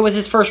 Richard Commey was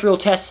his first real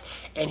test,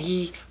 and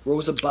he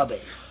rose above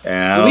it.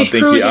 And I don't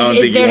think he wants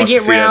to see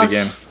that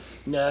again.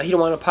 No, he don't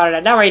want to part of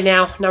that. Not right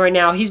now.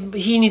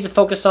 He needs to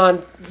focus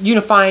on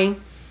unifying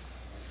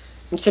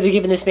instead of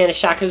giving this man a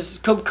shot, because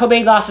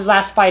Commey lost his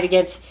last fight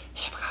against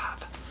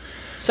Shafikov.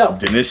 So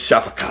Denis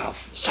Shafikov.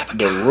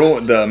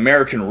 The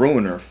American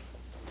ruiner.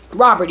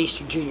 Robert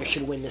Easter Jr.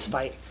 should win this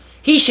fight.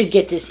 He should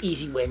get this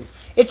easy win.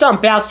 It's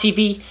on Bounce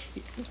TV.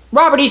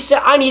 Robert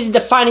Easter, I need a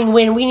defining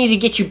win. We need to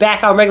get you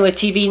back on regular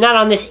TV, not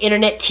on this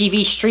internet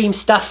TV stream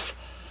stuff.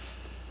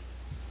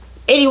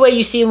 Any way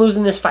you see him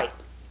losing this fight.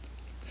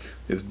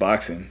 It's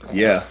boxing.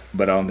 Yeah,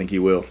 but I don't think he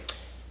will.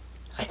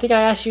 I think I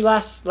asked you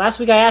last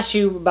week I asked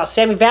you about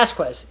Sammy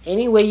Vasquez.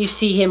 Any way you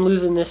see him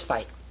losing this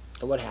fight.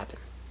 And what happened?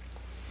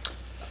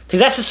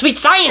 Because that's the sweet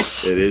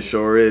science. It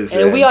sure is.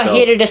 And we are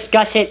here to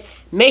discuss it.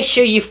 Make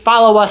sure you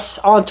follow us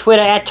on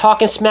Twitter at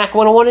Talking Smack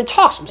 101 and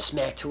talk some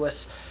smack to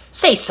us.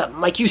 Say something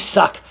like you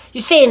suck.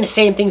 You're saying the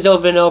same things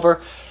over and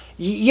over.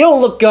 You don't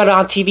look good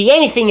on TV.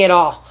 Anything at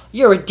all.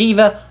 You're a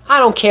diva. I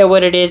don't care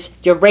what it is.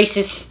 You're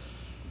racist.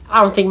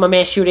 I don't think my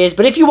man Shoot is.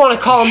 But if you want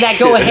to call him that,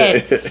 go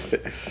ahead.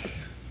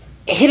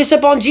 Hit us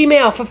up on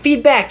Gmail for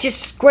feedback.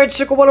 Just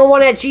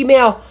squaredcircle101 at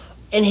Gmail.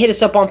 And hit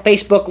us up on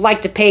Facebook.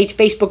 Like the page,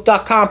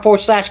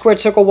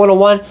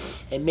 facebook.com/squaredcircle101.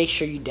 And make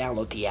sure you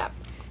download the app.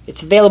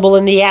 It's available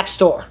in the App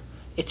Store.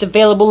 It's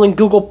available in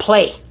Google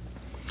Play.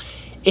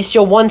 It's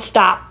your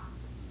one-stop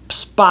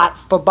spot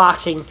for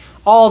boxing.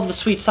 All of the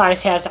sweet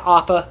science has to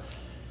offer.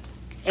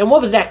 And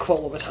what was that quote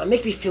over time?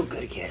 Make me feel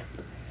good again.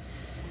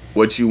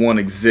 What you want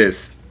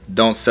exists.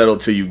 Don't settle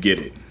till you get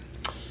it.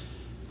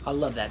 I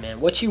love that, man.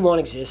 What you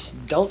want exists.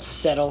 Don't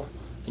settle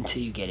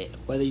until you get it.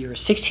 Whether you're a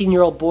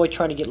 16-year-old boy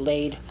trying to get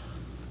laid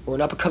or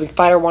an up-and-coming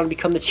fighter wanting to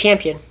become the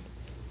champion.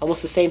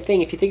 Almost the same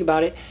thing if you think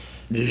about it.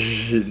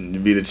 You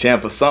be the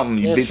champ for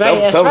something.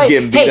 Something's right.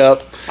 Getting beat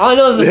up. All I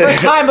know is the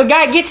first time a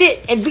guy gets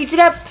it and beats it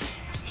up,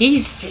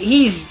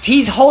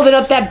 he's holding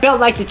up that belt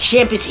like the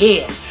champ is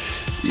here.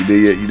 You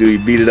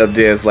beat it up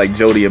dance like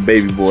Jody and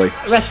Baby Boy.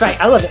 That's right.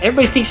 I love it.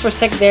 Everybody thinks for a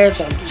second there that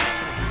I'm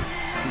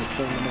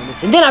feeling the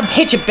moments. And then I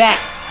hit you back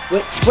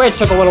with Squared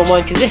Circle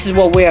 101, because this is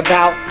what we're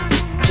about.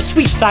 The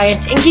sweet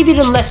science, and give you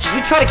them lessons.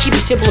 We try to keep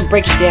it simple and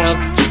break it down.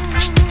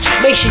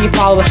 Make sure you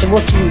follow us, and we'll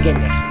see you again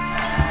next week.